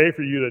okay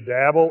for you to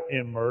dabble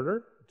in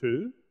murder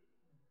too?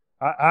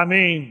 I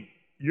mean,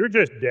 you're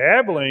just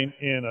dabbling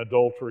in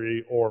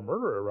adultery or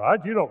murder, right?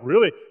 You don't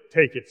really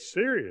take it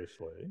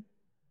seriously.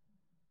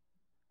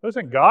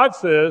 Listen, God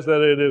says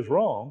that it is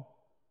wrong,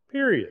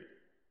 period.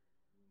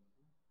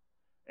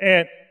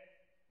 And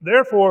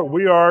therefore,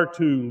 we are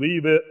to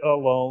leave it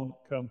alone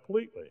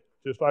completely,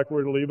 just like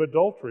we're to leave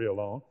adultery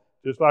alone,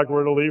 just like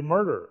we're to leave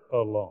murder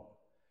alone.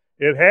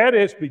 It had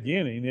its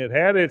beginning, it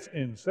had its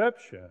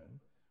inception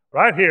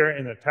right here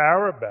in the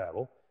Tower of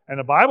Babel, and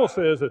the Bible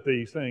says that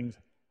these things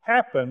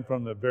happened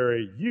from the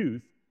very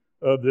youth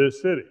of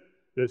this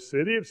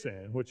city of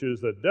sin, which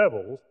is the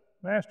devil's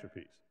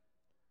masterpiece.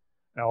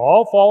 Now,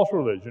 all false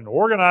religion,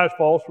 organized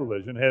false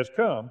religion, has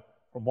come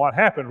from what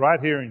happened right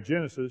here in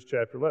Genesis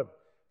chapter 11.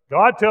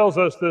 God tells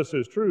us this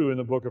is true in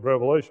the book of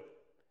Revelation.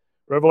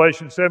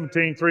 Revelation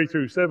 17, 3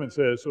 through 7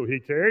 says, so he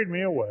carried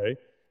me away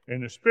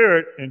in the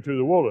spirit into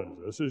the wilderness.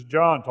 This is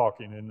John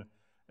talking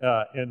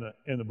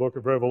in the book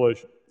of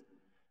Revelation.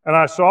 And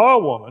I saw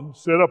a woman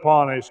sit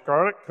upon a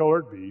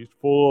scarlet-colored beast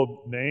full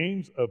of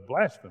names of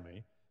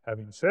blasphemy,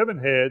 having 7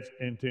 heads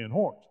and 10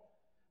 horns.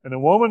 And the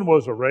woman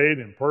was arrayed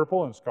in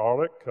purple and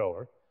scarlet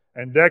color,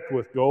 and decked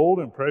with gold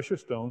and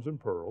precious stones and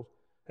pearls,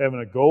 having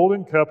a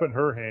golden cup in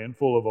her hand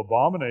full of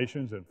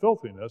abominations and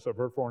filthiness of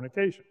her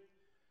fornication.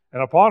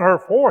 And upon her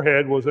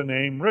forehead was a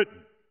name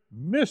written,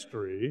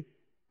 Mystery,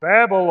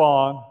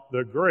 Babylon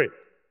the Great,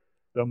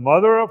 the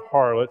mother of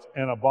harlots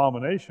and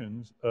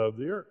abominations of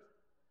the earth.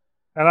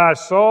 And I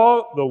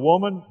saw the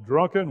woman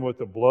drunken with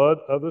the blood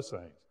of the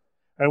saints,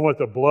 and with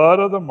the blood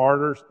of the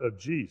martyrs of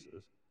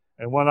Jesus.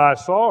 And when I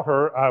saw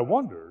her, I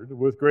wondered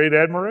with great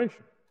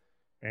admiration.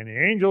 And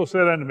the angel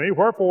said unto me,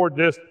 Wherefore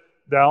didst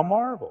thou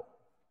marvel?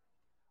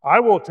 I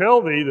will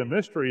tell thee the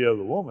mystery of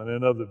the woman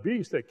and of the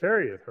beast that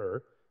carrieth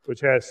her, which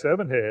has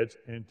 7 heads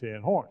and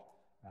 10 horns.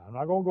 Now, I'm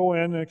not going to go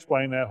in and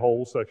explain that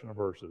whole section of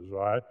verses,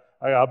 right?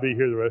 I'll be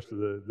here the rest of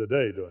the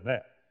day doing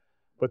that.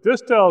 But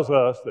this tells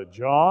us that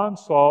John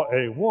saw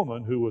a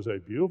woman who was a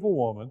beautiful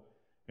woman,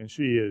 and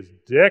she is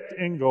decked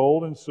in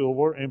gold and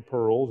silver and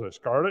pearls, a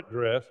scarlet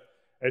dress,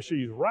 as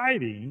she's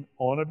riding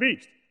on a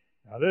beast.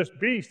 Now, this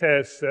beast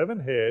has 7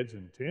 heads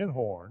and 10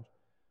 horns.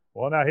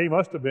 Well, now, he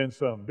must have been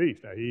some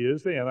beast. Now, he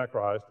is the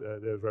Antichrist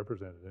that is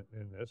represented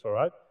in this, all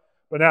right?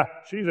 But now,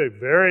 she's a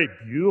very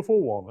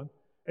beautiful woman,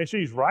 and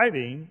she's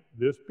riding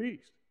this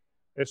beast.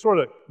 It's sort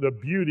of the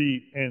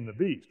beauty and the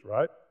beast,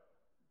 right?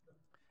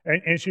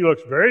 And she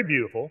looks very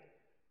beautiful,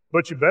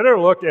 but you better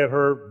look at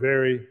her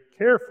very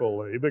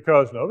carefully,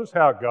 because notice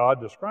how God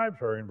describes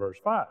her in verse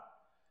 5.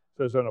 It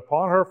says, And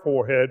upon her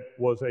forehead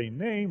was a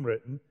name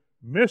written,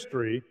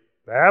 Mystery,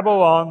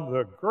 Babylon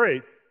the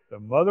Great, the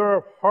mother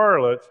of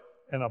harlots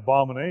and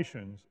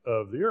abominations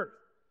of the earth.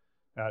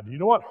 Now, do you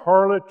know what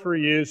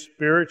harlotry is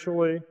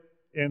spiritually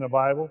in the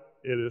Bible?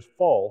 It is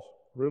false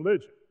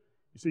religion.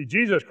 You see,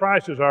 Jesus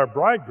Christ is our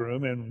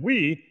bridegroom, and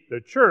we,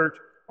 the church,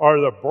 are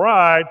the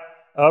bride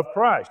of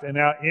Christ. And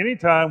now,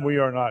 anytime we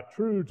are not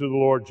true to the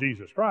Lord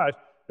Jesus Christ,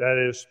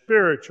 that is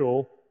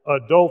spiritual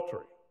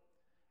adultery.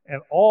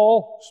 And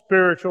all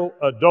spiritual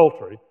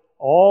adultery,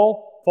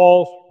 all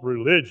false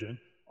religion,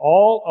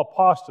 all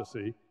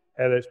apostasy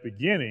had its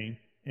beginning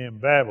in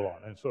Babylon.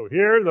 And so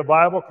here the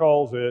Bible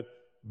calls it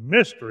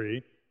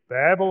Mystery,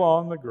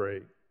 Babylon the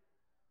Great,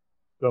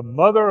 the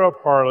mother of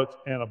harlots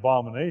and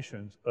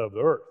abominations of the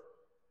earth.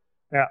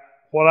 Now,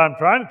 what I'm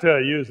trying to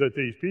tell you is that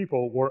these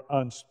people were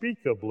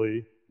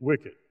unspeakably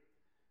wicked.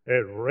 They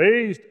had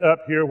raised up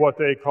here what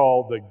they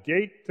called the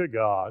gate to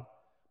God,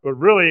 but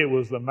really it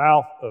was the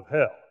mouth of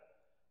hell.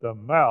 The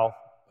mouth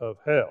of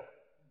hell.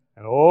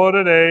 And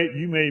today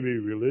you may be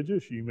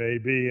religious, you may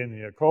be in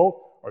the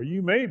occult, or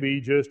you may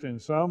be just in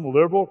some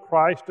liberal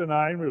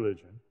Christ-denying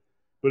religion.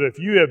 But if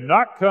you have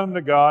not come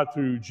to God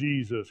through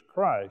Jesus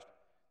Christ,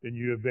 then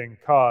you have been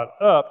caught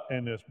up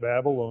in this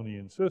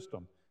Babylonian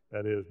system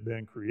that has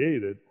been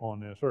created on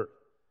this earth.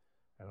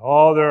 And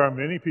there are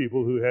many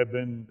people who have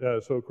been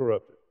so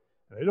corrupted.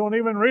 They don't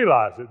even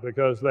realize it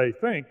because they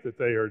think that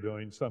they are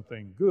doing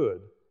something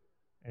good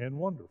and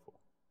wonderful.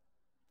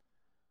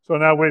 So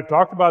now we've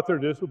talked about their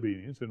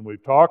disobedience, and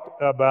we've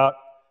talked about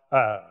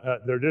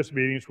their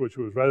disobedience, which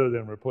was rather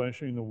than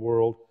replenishing the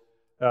world,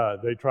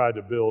 they tried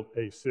to build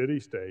a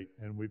city-state.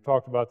 And we've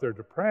talked about their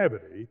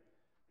depravity.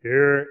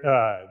 Here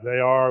they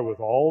are with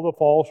all the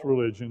false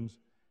religions.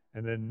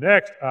 And then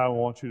next, I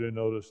want you to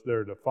notice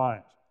their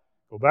defiance.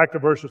 Go back to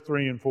verses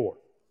 3 and 4.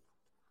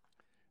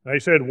 They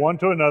said one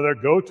to another,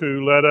 "Go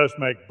to, let us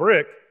make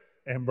brick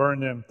and burn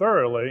them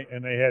thoroughly."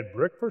 And they had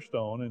brick for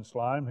stone, and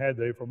slime had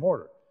they for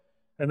mortar.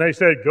 And they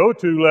said, "Go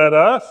to, let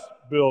us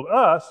build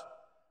us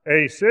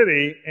a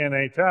city and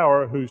a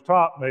tower whose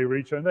top may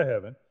reach unto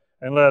heaven,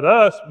 and let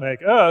us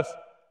make us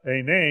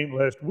a name,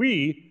 lest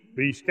we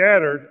be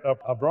scattered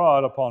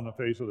abroad upon the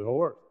face of the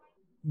whole earth."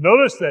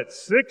 Notice that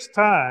 6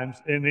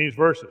 times in these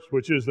verses,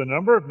 which is the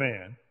number of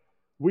man,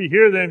 we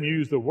hear them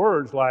use the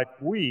words like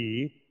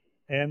we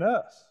and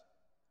us.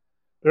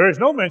 There is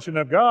no mention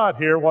of God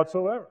here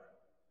whatsoever.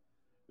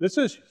 This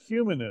is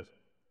humanism.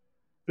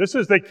 This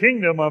is the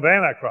kingdom of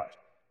Antichrist.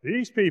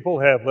 These people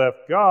have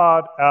left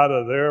God out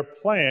of their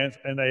plans,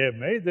 and they have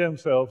made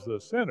themselves the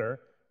center,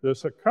 the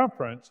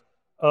circumference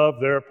of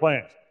their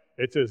plans.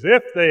 It's as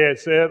if they had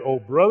said, "O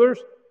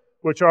brothers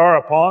which are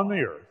upon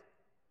the earth,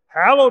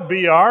 hallowed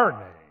be our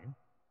name,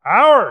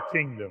 our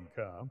kingdom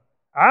come,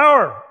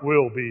 our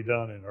will be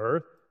done in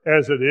earth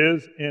as it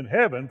is in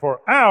heaven,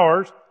 for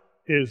ours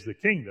is the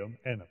kingdom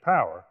and the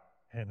power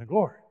and the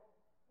glory."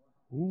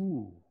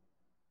 Ooh.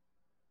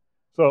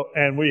 So,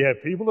 and we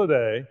have people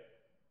today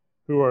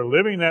who are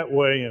living that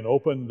way in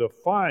open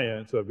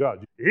defiance of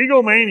God.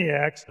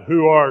 Egomaniacs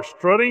who are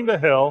strutting to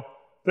hell,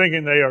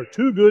 thinking they are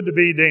too good to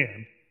be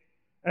damned,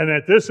 and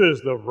that this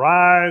is the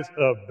rise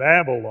of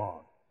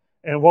Babylon.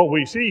 And what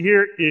we see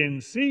here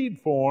in seed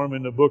form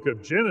in the book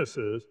of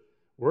Genesis,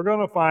 we're going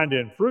to find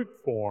in fruit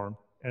form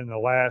in the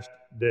last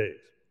days.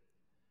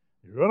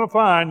 You're going to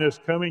find this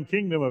coming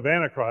kingdom of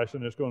Antichrist,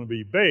 and it's going to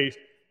be based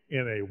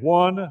in a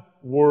one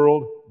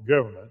world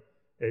government,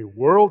 a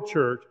world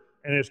church,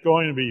 and it's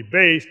going to be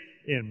based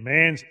in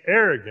man's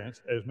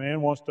arrogance as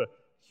man wants to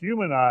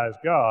humanize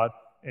God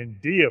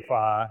and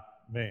deify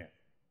man.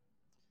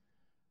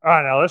 All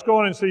right, now let's go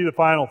on and see the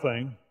final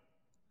thing.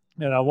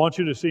 And I want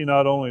you to see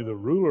not only the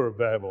ruler of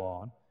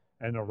Babylon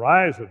and the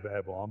rise of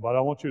Babylon, but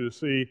I want you to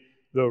see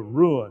the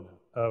ruin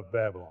of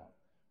Babylon.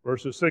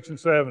 Verses 6 and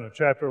 7 of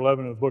chapter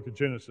 11 of the book of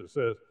Genesis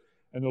says,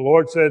 "And the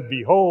Lord said,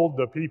 Behold,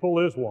 the people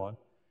is one,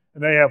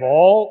 and they have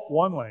all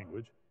one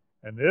language,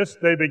 and this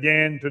they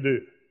began to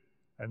do.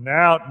 And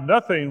now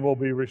nothing will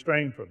be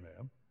restrained from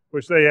them,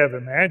 which they have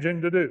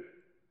imagined to do.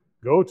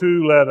 Go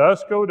to, let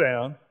us go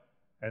down,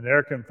 and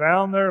there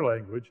confound their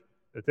language,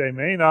 that they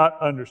may not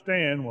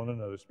understand one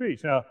another's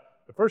speech." Now,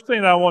 the first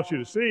thing I want you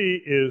to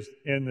see is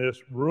in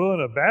this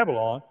ruin of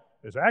Babylon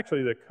is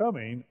actually the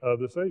coming of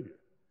the Savior.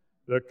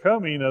 The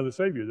coming of the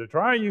Savior. The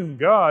triune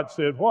God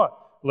said what?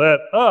 Let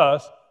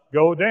us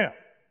go down.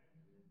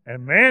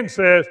 And man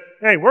says,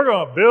 hey, we're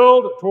going to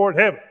build toward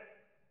heaven.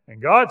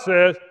 And God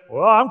says,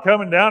 well, I'm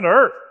coming down to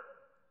earth.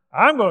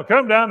 I'm going to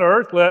come down to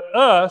earth. Let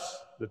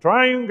us, the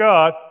triune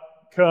God,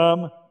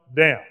 come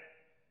down.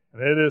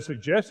 And it is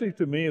suggestive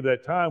to me of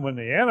that time when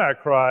the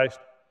Antichrist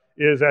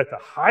is at the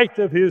height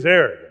of his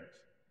arrogance.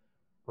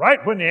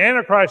 Right when the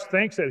Antichrist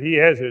thinks that he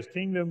has his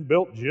kingdom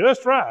built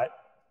just right,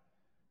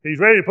 he's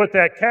ready to put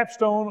that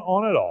capstone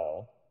on it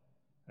all.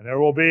 And there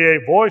will be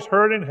a voice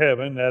heard in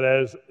heaven that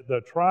as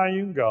the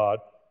triune God,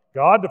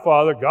 God the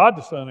Father, God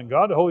the Son, and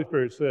God the Holy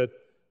Spirit said,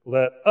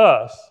 let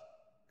us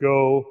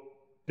go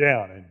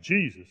down. And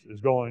Jesus is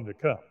going to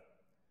come.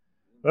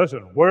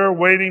 Listen, we're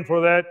waiting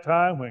for that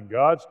time when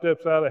God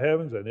steps out of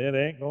heavens, and it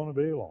ain't going to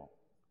be long.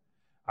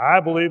 I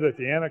believe that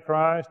the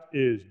Antichrist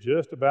is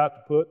just about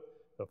to put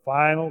the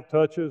final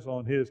touches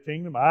on his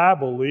kingdom. I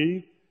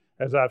believe,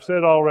 as I've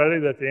said already,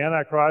 that the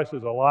Antichrist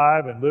is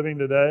alive and living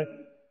today,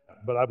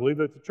 but I believe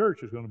that the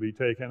church is going to be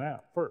taken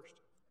out first.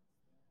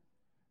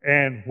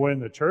 And when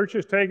the church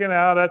is taken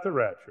out at the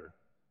rapture,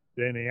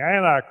 then the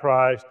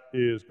Antichrist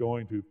is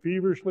going to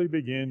feverishly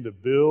begin to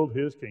build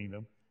his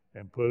kingdom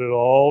and put it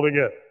all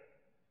together.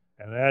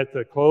 And at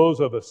the close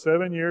of a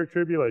 7-year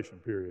tribulation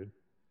period,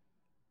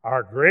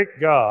 our great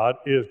God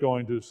is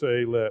going to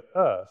say, let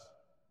us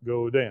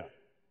go down.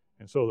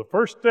 And so the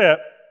first step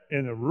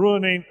in the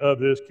ruining of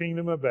this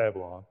kingdom of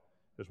Babylon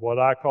is what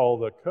I call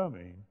the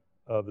coming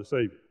of the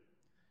Savior.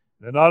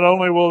 And not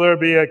only will there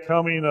be a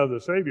coming of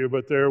the Savior,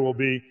 but there will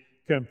be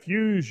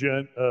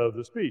confusion of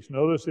the speech.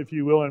 Notice, if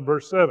you will, in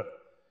verse 7,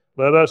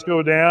 let us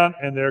go down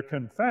and there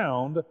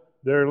confound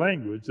their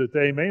language, that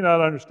they may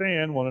not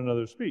understand one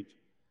another's speech.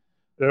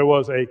 There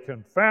was a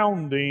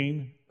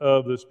confounding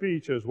of the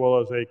speech as well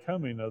as a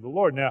coming of the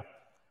Lord. Now,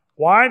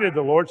 why did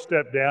the Lord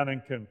step down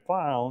and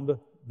confound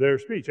their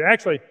speech?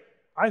 Actually,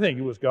 I think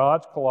it was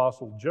God's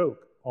colossal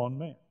joke on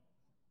man.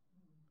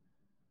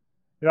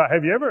 Now,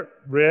 have you ever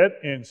read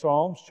in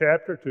Psalms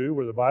chapter 2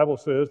 where the Bible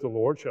says the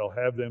Lord shall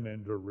have them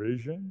in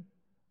derision?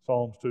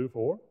 Psalms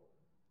 2:4.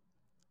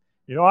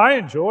 You know, I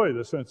enjoy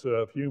the sense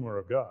of humor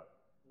of God.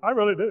 I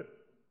really do.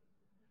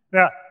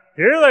 Now,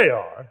 here they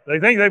are. They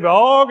think they've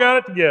all got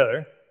it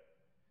together.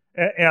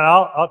 And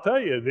I'll tell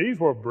you, these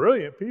were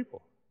brilliant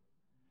people.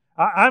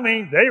 I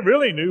mean, they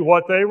really knew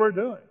what they were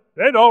doing.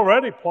 They'd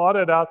already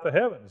plotted out the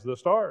heavens, the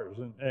stars,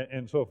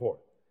 and so forth.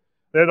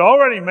 They'd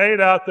already made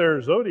out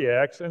their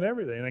zodiacs and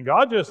everything. And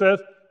God just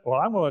says, well,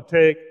 I'm going to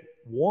take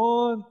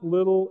one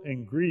little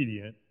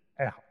ingredient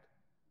out.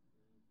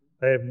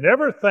 They have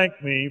never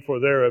thanked me for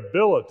their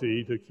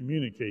ability to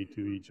communicate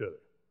to each other.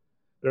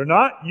 They're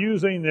not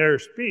using their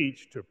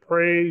speech to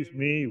praise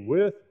me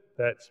with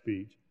that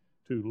speech,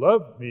 to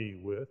love me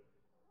with,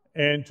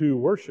 and to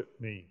worship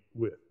me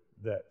with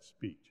that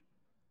speech.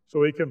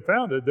 So he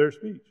confounded their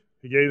speech.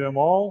 He gave them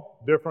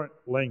all different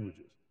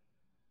languages.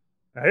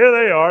 Now here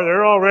they are.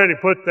 They're already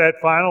put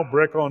that final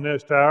brick on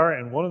this tower,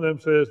 and one of them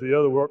says to the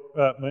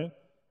other man,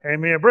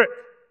 hand me a brick.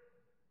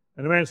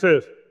 And the man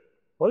says,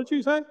 what did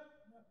you say?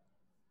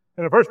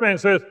 And the first man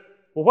says,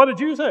 well, what did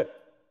you say?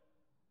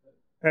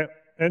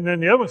 And then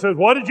the other one says,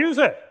 what did you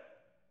say?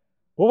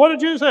 Well, what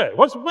did you say?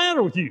 What's the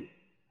matter with you?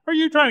 Are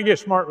you trying to get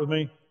smart with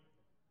me?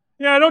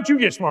 Yeah, don't you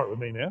get smart with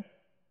me now.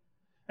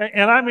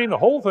 And I mean the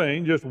whole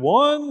thing, just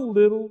one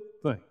little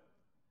thing.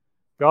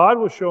 God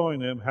was showing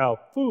them how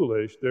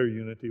foolish their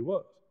unity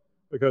was,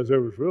 because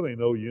there was really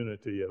no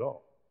unity at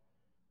all.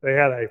 They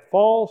had a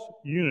false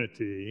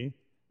unity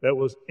that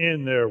was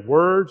in their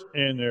words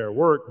and their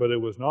work, but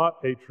it was not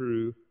a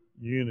true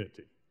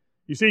unity.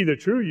 You see, the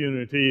true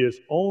unity is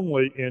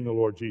only in the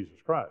Lord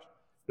Jesus Christ.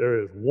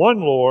 There is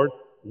one Lord,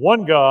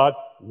 one God,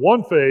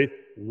 one faith,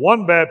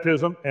 one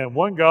baptism, and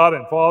one God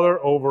and Father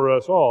over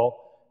us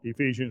all,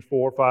 Ephesians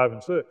 4, 5,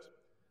 and 6. It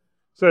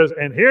says,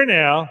 and here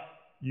now,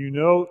 you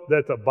know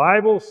that the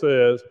Bible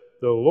says,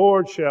 the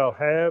Lord shall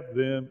have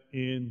them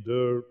in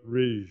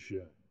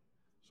derision.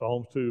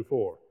 Psalms 2,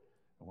 4.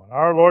 And when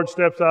our Lord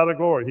steps out of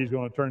glory, he's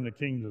going to turn the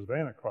kingdoms of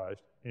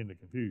Antichrist into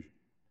confusion.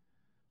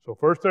 So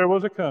first there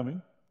was a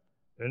coming,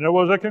 then there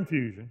was a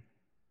confusion,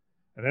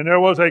 and then there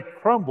was a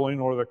crumbling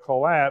or the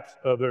collapse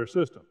of their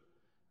system.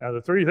 Now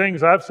the three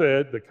things I've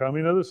said, the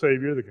coming of the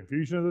Savior, the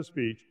confusion of the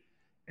speech,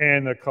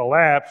 and the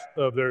collapse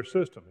of their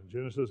system in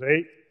Genesis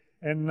 8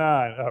 and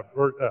 9,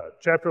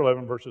 chapter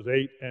 11, verses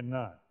 8 and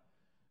 9.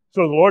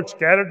 So the Lord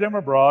scattered them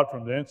abroad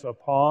from thence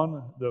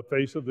upon the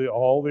face of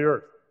all the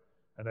earth,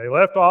 and they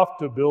left off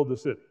to build the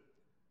city.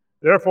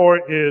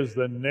 Therefore is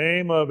the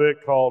name of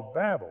it called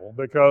Babel,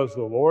 because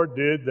the Lord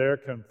did there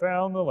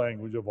confound the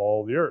language of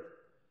all the earth.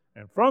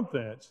 And from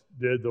thence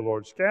did the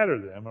Lord scatter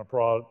them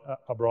abroad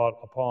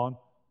upon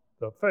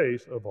the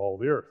face of all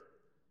the earth.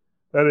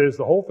 That is,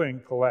 the whole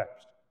thing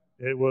collapsed.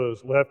 It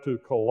was left to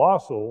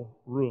colossal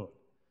ruin.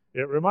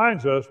 It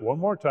reminds us one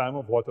more time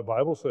of what the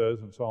Bible says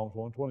in Psalms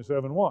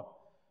 127:1.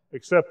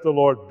 Except the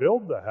Lord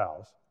build the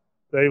house,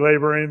 they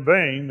labor in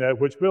vain that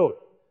which build it.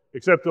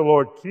 Except the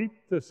Lord keep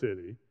the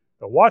city,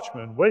 the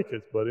watchman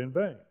waketh but in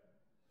vain.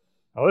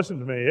 Now listen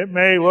to me. It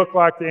may look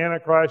like the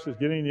Antichrist is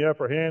getting the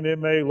upper hand. It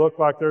may look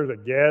like there's a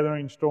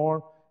gathering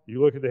storm.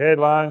 You look at the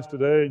headlines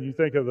today and you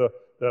think of the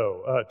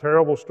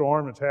terrible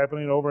storm that's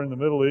happening over in the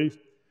Middle East.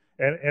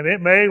 And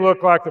it may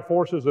look like the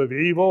forces of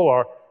evil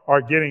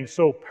are getting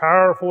so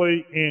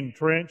powerfully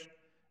entrenched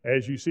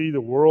as you see the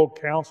World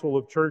Council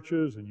of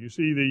Churches and you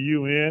see the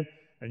UN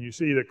and you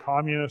see the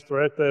communist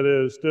threat that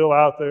is still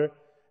out there,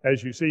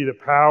 as you see the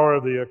power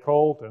of the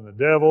occult and the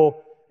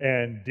devil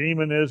and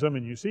demonism,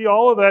 and you see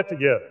all of that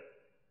together.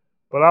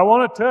 But I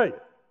want to tell you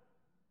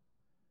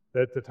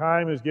that the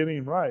time is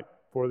getting right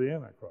for the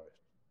Antichrist.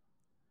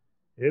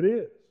 It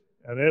is.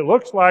 And it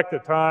looks like the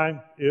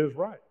time is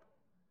right.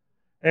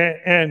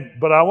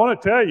 But I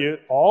want to tell you,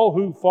 all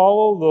who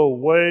follow the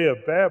way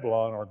of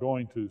Babylon are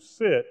going to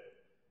sit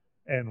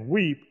and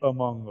weep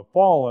among the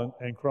fallen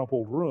and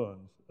crumpled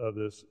ruins of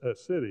this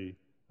city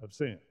of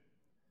sin.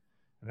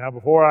 Now,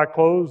 before I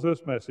close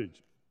this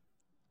message,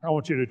 I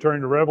want you to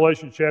turn to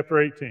Revelation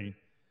chapter 18,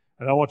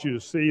 and I want you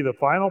to see the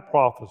final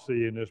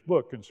prophecy in this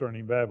book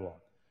concerning Babylon.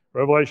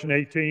 Revelation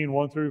 18,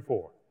 1 through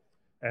 4.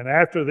 And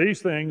after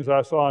these things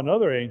I saw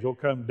another angel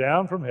come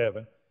down from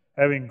heaven,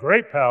 having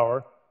great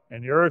power,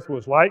 and the earth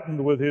was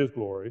lightened with his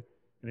glory.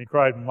 And he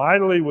cried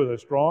mightily with a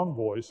strong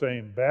voice,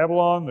 saying,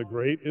 Babylon the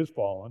great is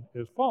fallen,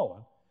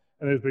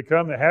 and has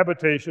become the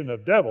habitation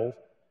of devils,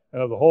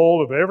 and of the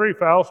hold of every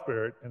foul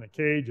spirit, and a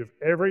cage of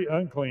every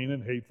unclean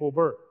and hateful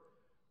bird.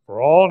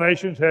 For all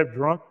nations have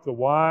drunk the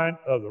wine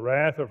of the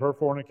wrath of her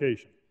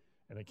fornication,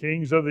 and the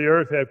kings of the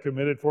earth have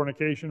committed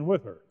fornication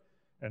with her,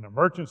 and the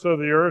merchants of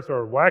the earth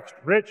are waxed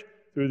rich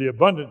through the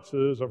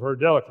abundances of her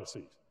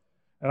delicacies.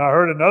 And I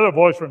heard another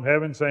voice from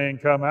heaven saying,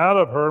 Come out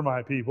of her,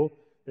 my people,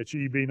 that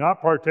ye be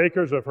not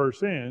partakers of her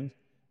sins,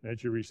 and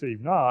that ye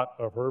receive not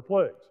of her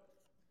plagues.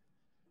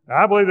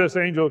 Now, I believe this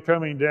angel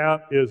coming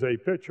down is a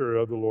picture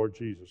of the Lord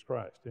Jesus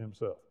Christ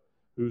himself,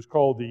 who's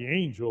called the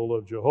angel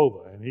of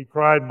Jehovah. And he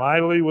cried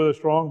mightily with a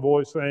strong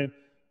voice, saying,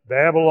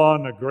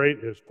 Babylon the great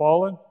is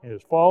fallen,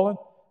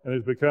 and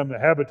has become the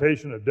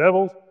habitation of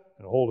devils,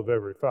 and the hold of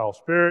every foul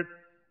spirit,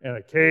 and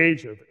a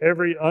cage of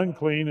every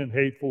unclean and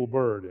hateful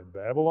bird. And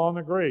Babylon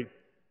the great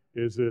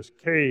is this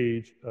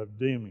cage of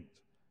demons.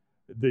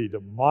 The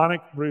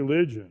demonic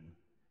religion,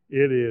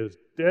 it is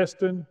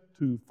destined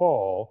to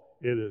fall.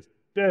 It is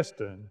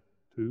destined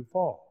to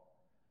fall.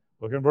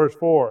 Look in verse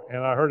 4.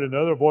 And I heard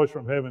another voice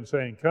from heaven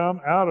saying,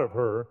 Come out of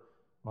her,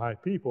 my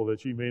people,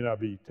 that ye may not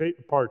be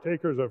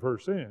partakers of her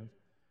sins,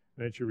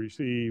 and that ye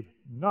receive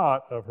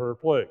not of her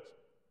plagues.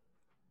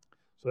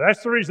 So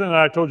that's the reason that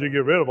I told you to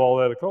get rid of all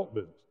that occult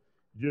business.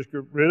 Just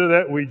get rid of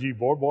that Ouija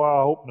board. Boy,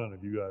 I hope none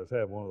of you guys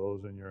have one of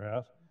those in your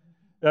house.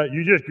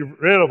 You just get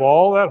rid of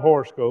all that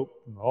horoscope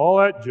and all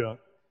that junk.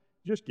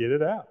 Just get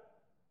it out.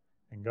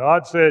 And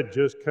God said,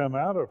 just come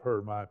out of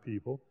her, my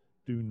people.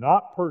 Do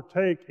not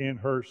partake in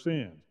her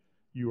sins.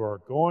 You are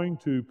going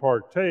to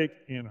partake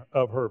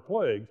of her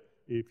plagues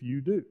if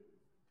you do.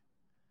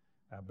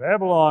 Now,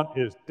 Babylon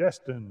is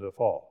destined to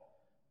fall.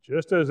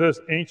 Just as this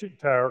ancient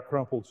tower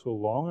crumpled so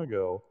long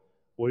ago,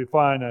 we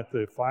find that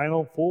the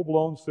final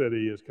full-blown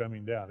city is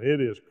coming down. It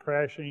is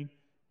crashing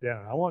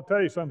down. I want to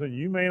tell you something.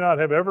 You may not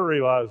have ever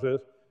realized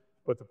this,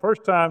 but the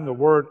first time the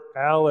word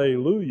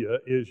Alleluia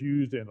is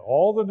used in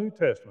all the New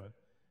Testament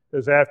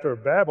is after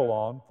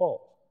Babylon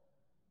falls.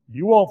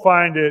 You won't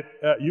find the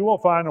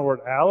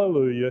word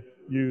Alleluia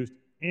used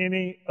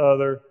any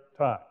other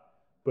time.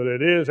 But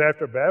it is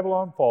after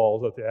Babylon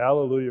falls that the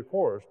Alleluia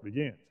chorus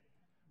begins.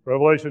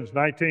 Revelations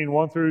 19,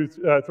 1 through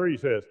 3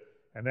 says,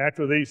 "And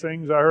after these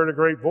things I heard a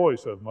great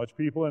voice of much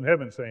people in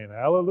heaven saying,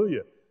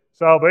 Alleluia!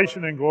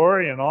 Salvation and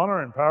glory and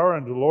honor and power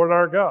unto the Lord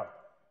our God.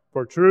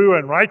 For true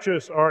and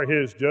righteous are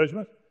his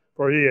judgments,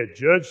 for he hath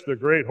judged the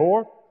great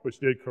whore, which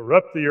did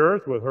corrupt the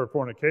earth with her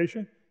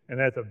fornication, and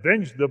hath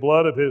avenged the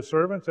blood of his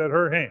servants at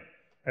her hand."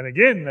 And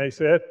again they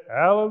said,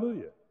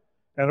 Alleluia.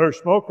 And her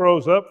smoke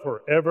rose up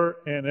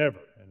forever and ever.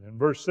 And then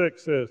verse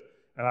 6 says,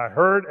 "And I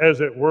heard as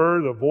it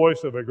were the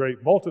voice of a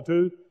great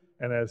multitude,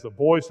 and as the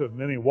voice of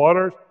many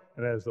waters,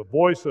 and as the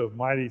voice of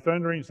mighty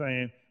thundering,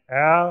 saying,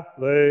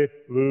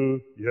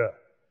 Alleluia.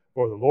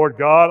 For the Lord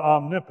God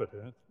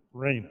omnipotent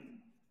reigneth."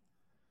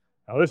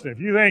 Now listen, if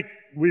you think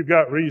we've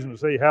got reason to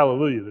say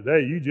hallelujah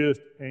today, you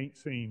just ain't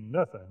seen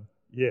nothing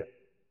yet.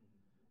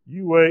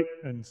 You wait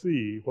and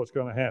see what's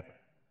going to happen.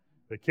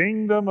 The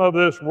kingdom of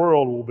this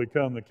world will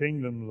become the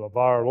kingdom of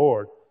our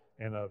Lord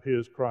and of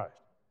his Christ.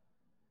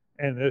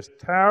 And this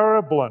tower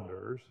of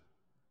blunders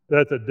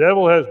that the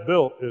devil has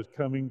built is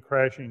coming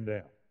crashing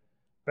down.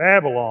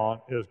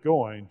 Babylon is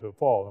going to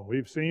fall. And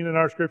we've seen in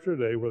our scripture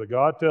today where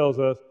God tells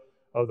us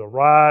of the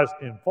rise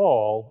and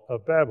fall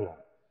of Babylon.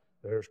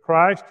 There's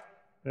Christ,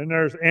 then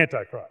there's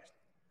Antichrist.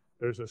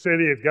 There's the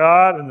city of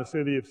God and the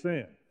city of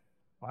sin.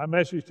 My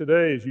message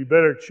today is you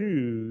better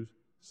choose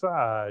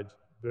sides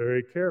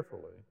very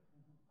carefully.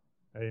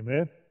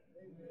 Amen?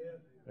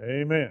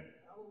 Amen.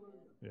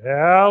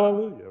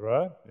 Hallelujah,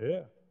 right?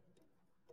 Yeah.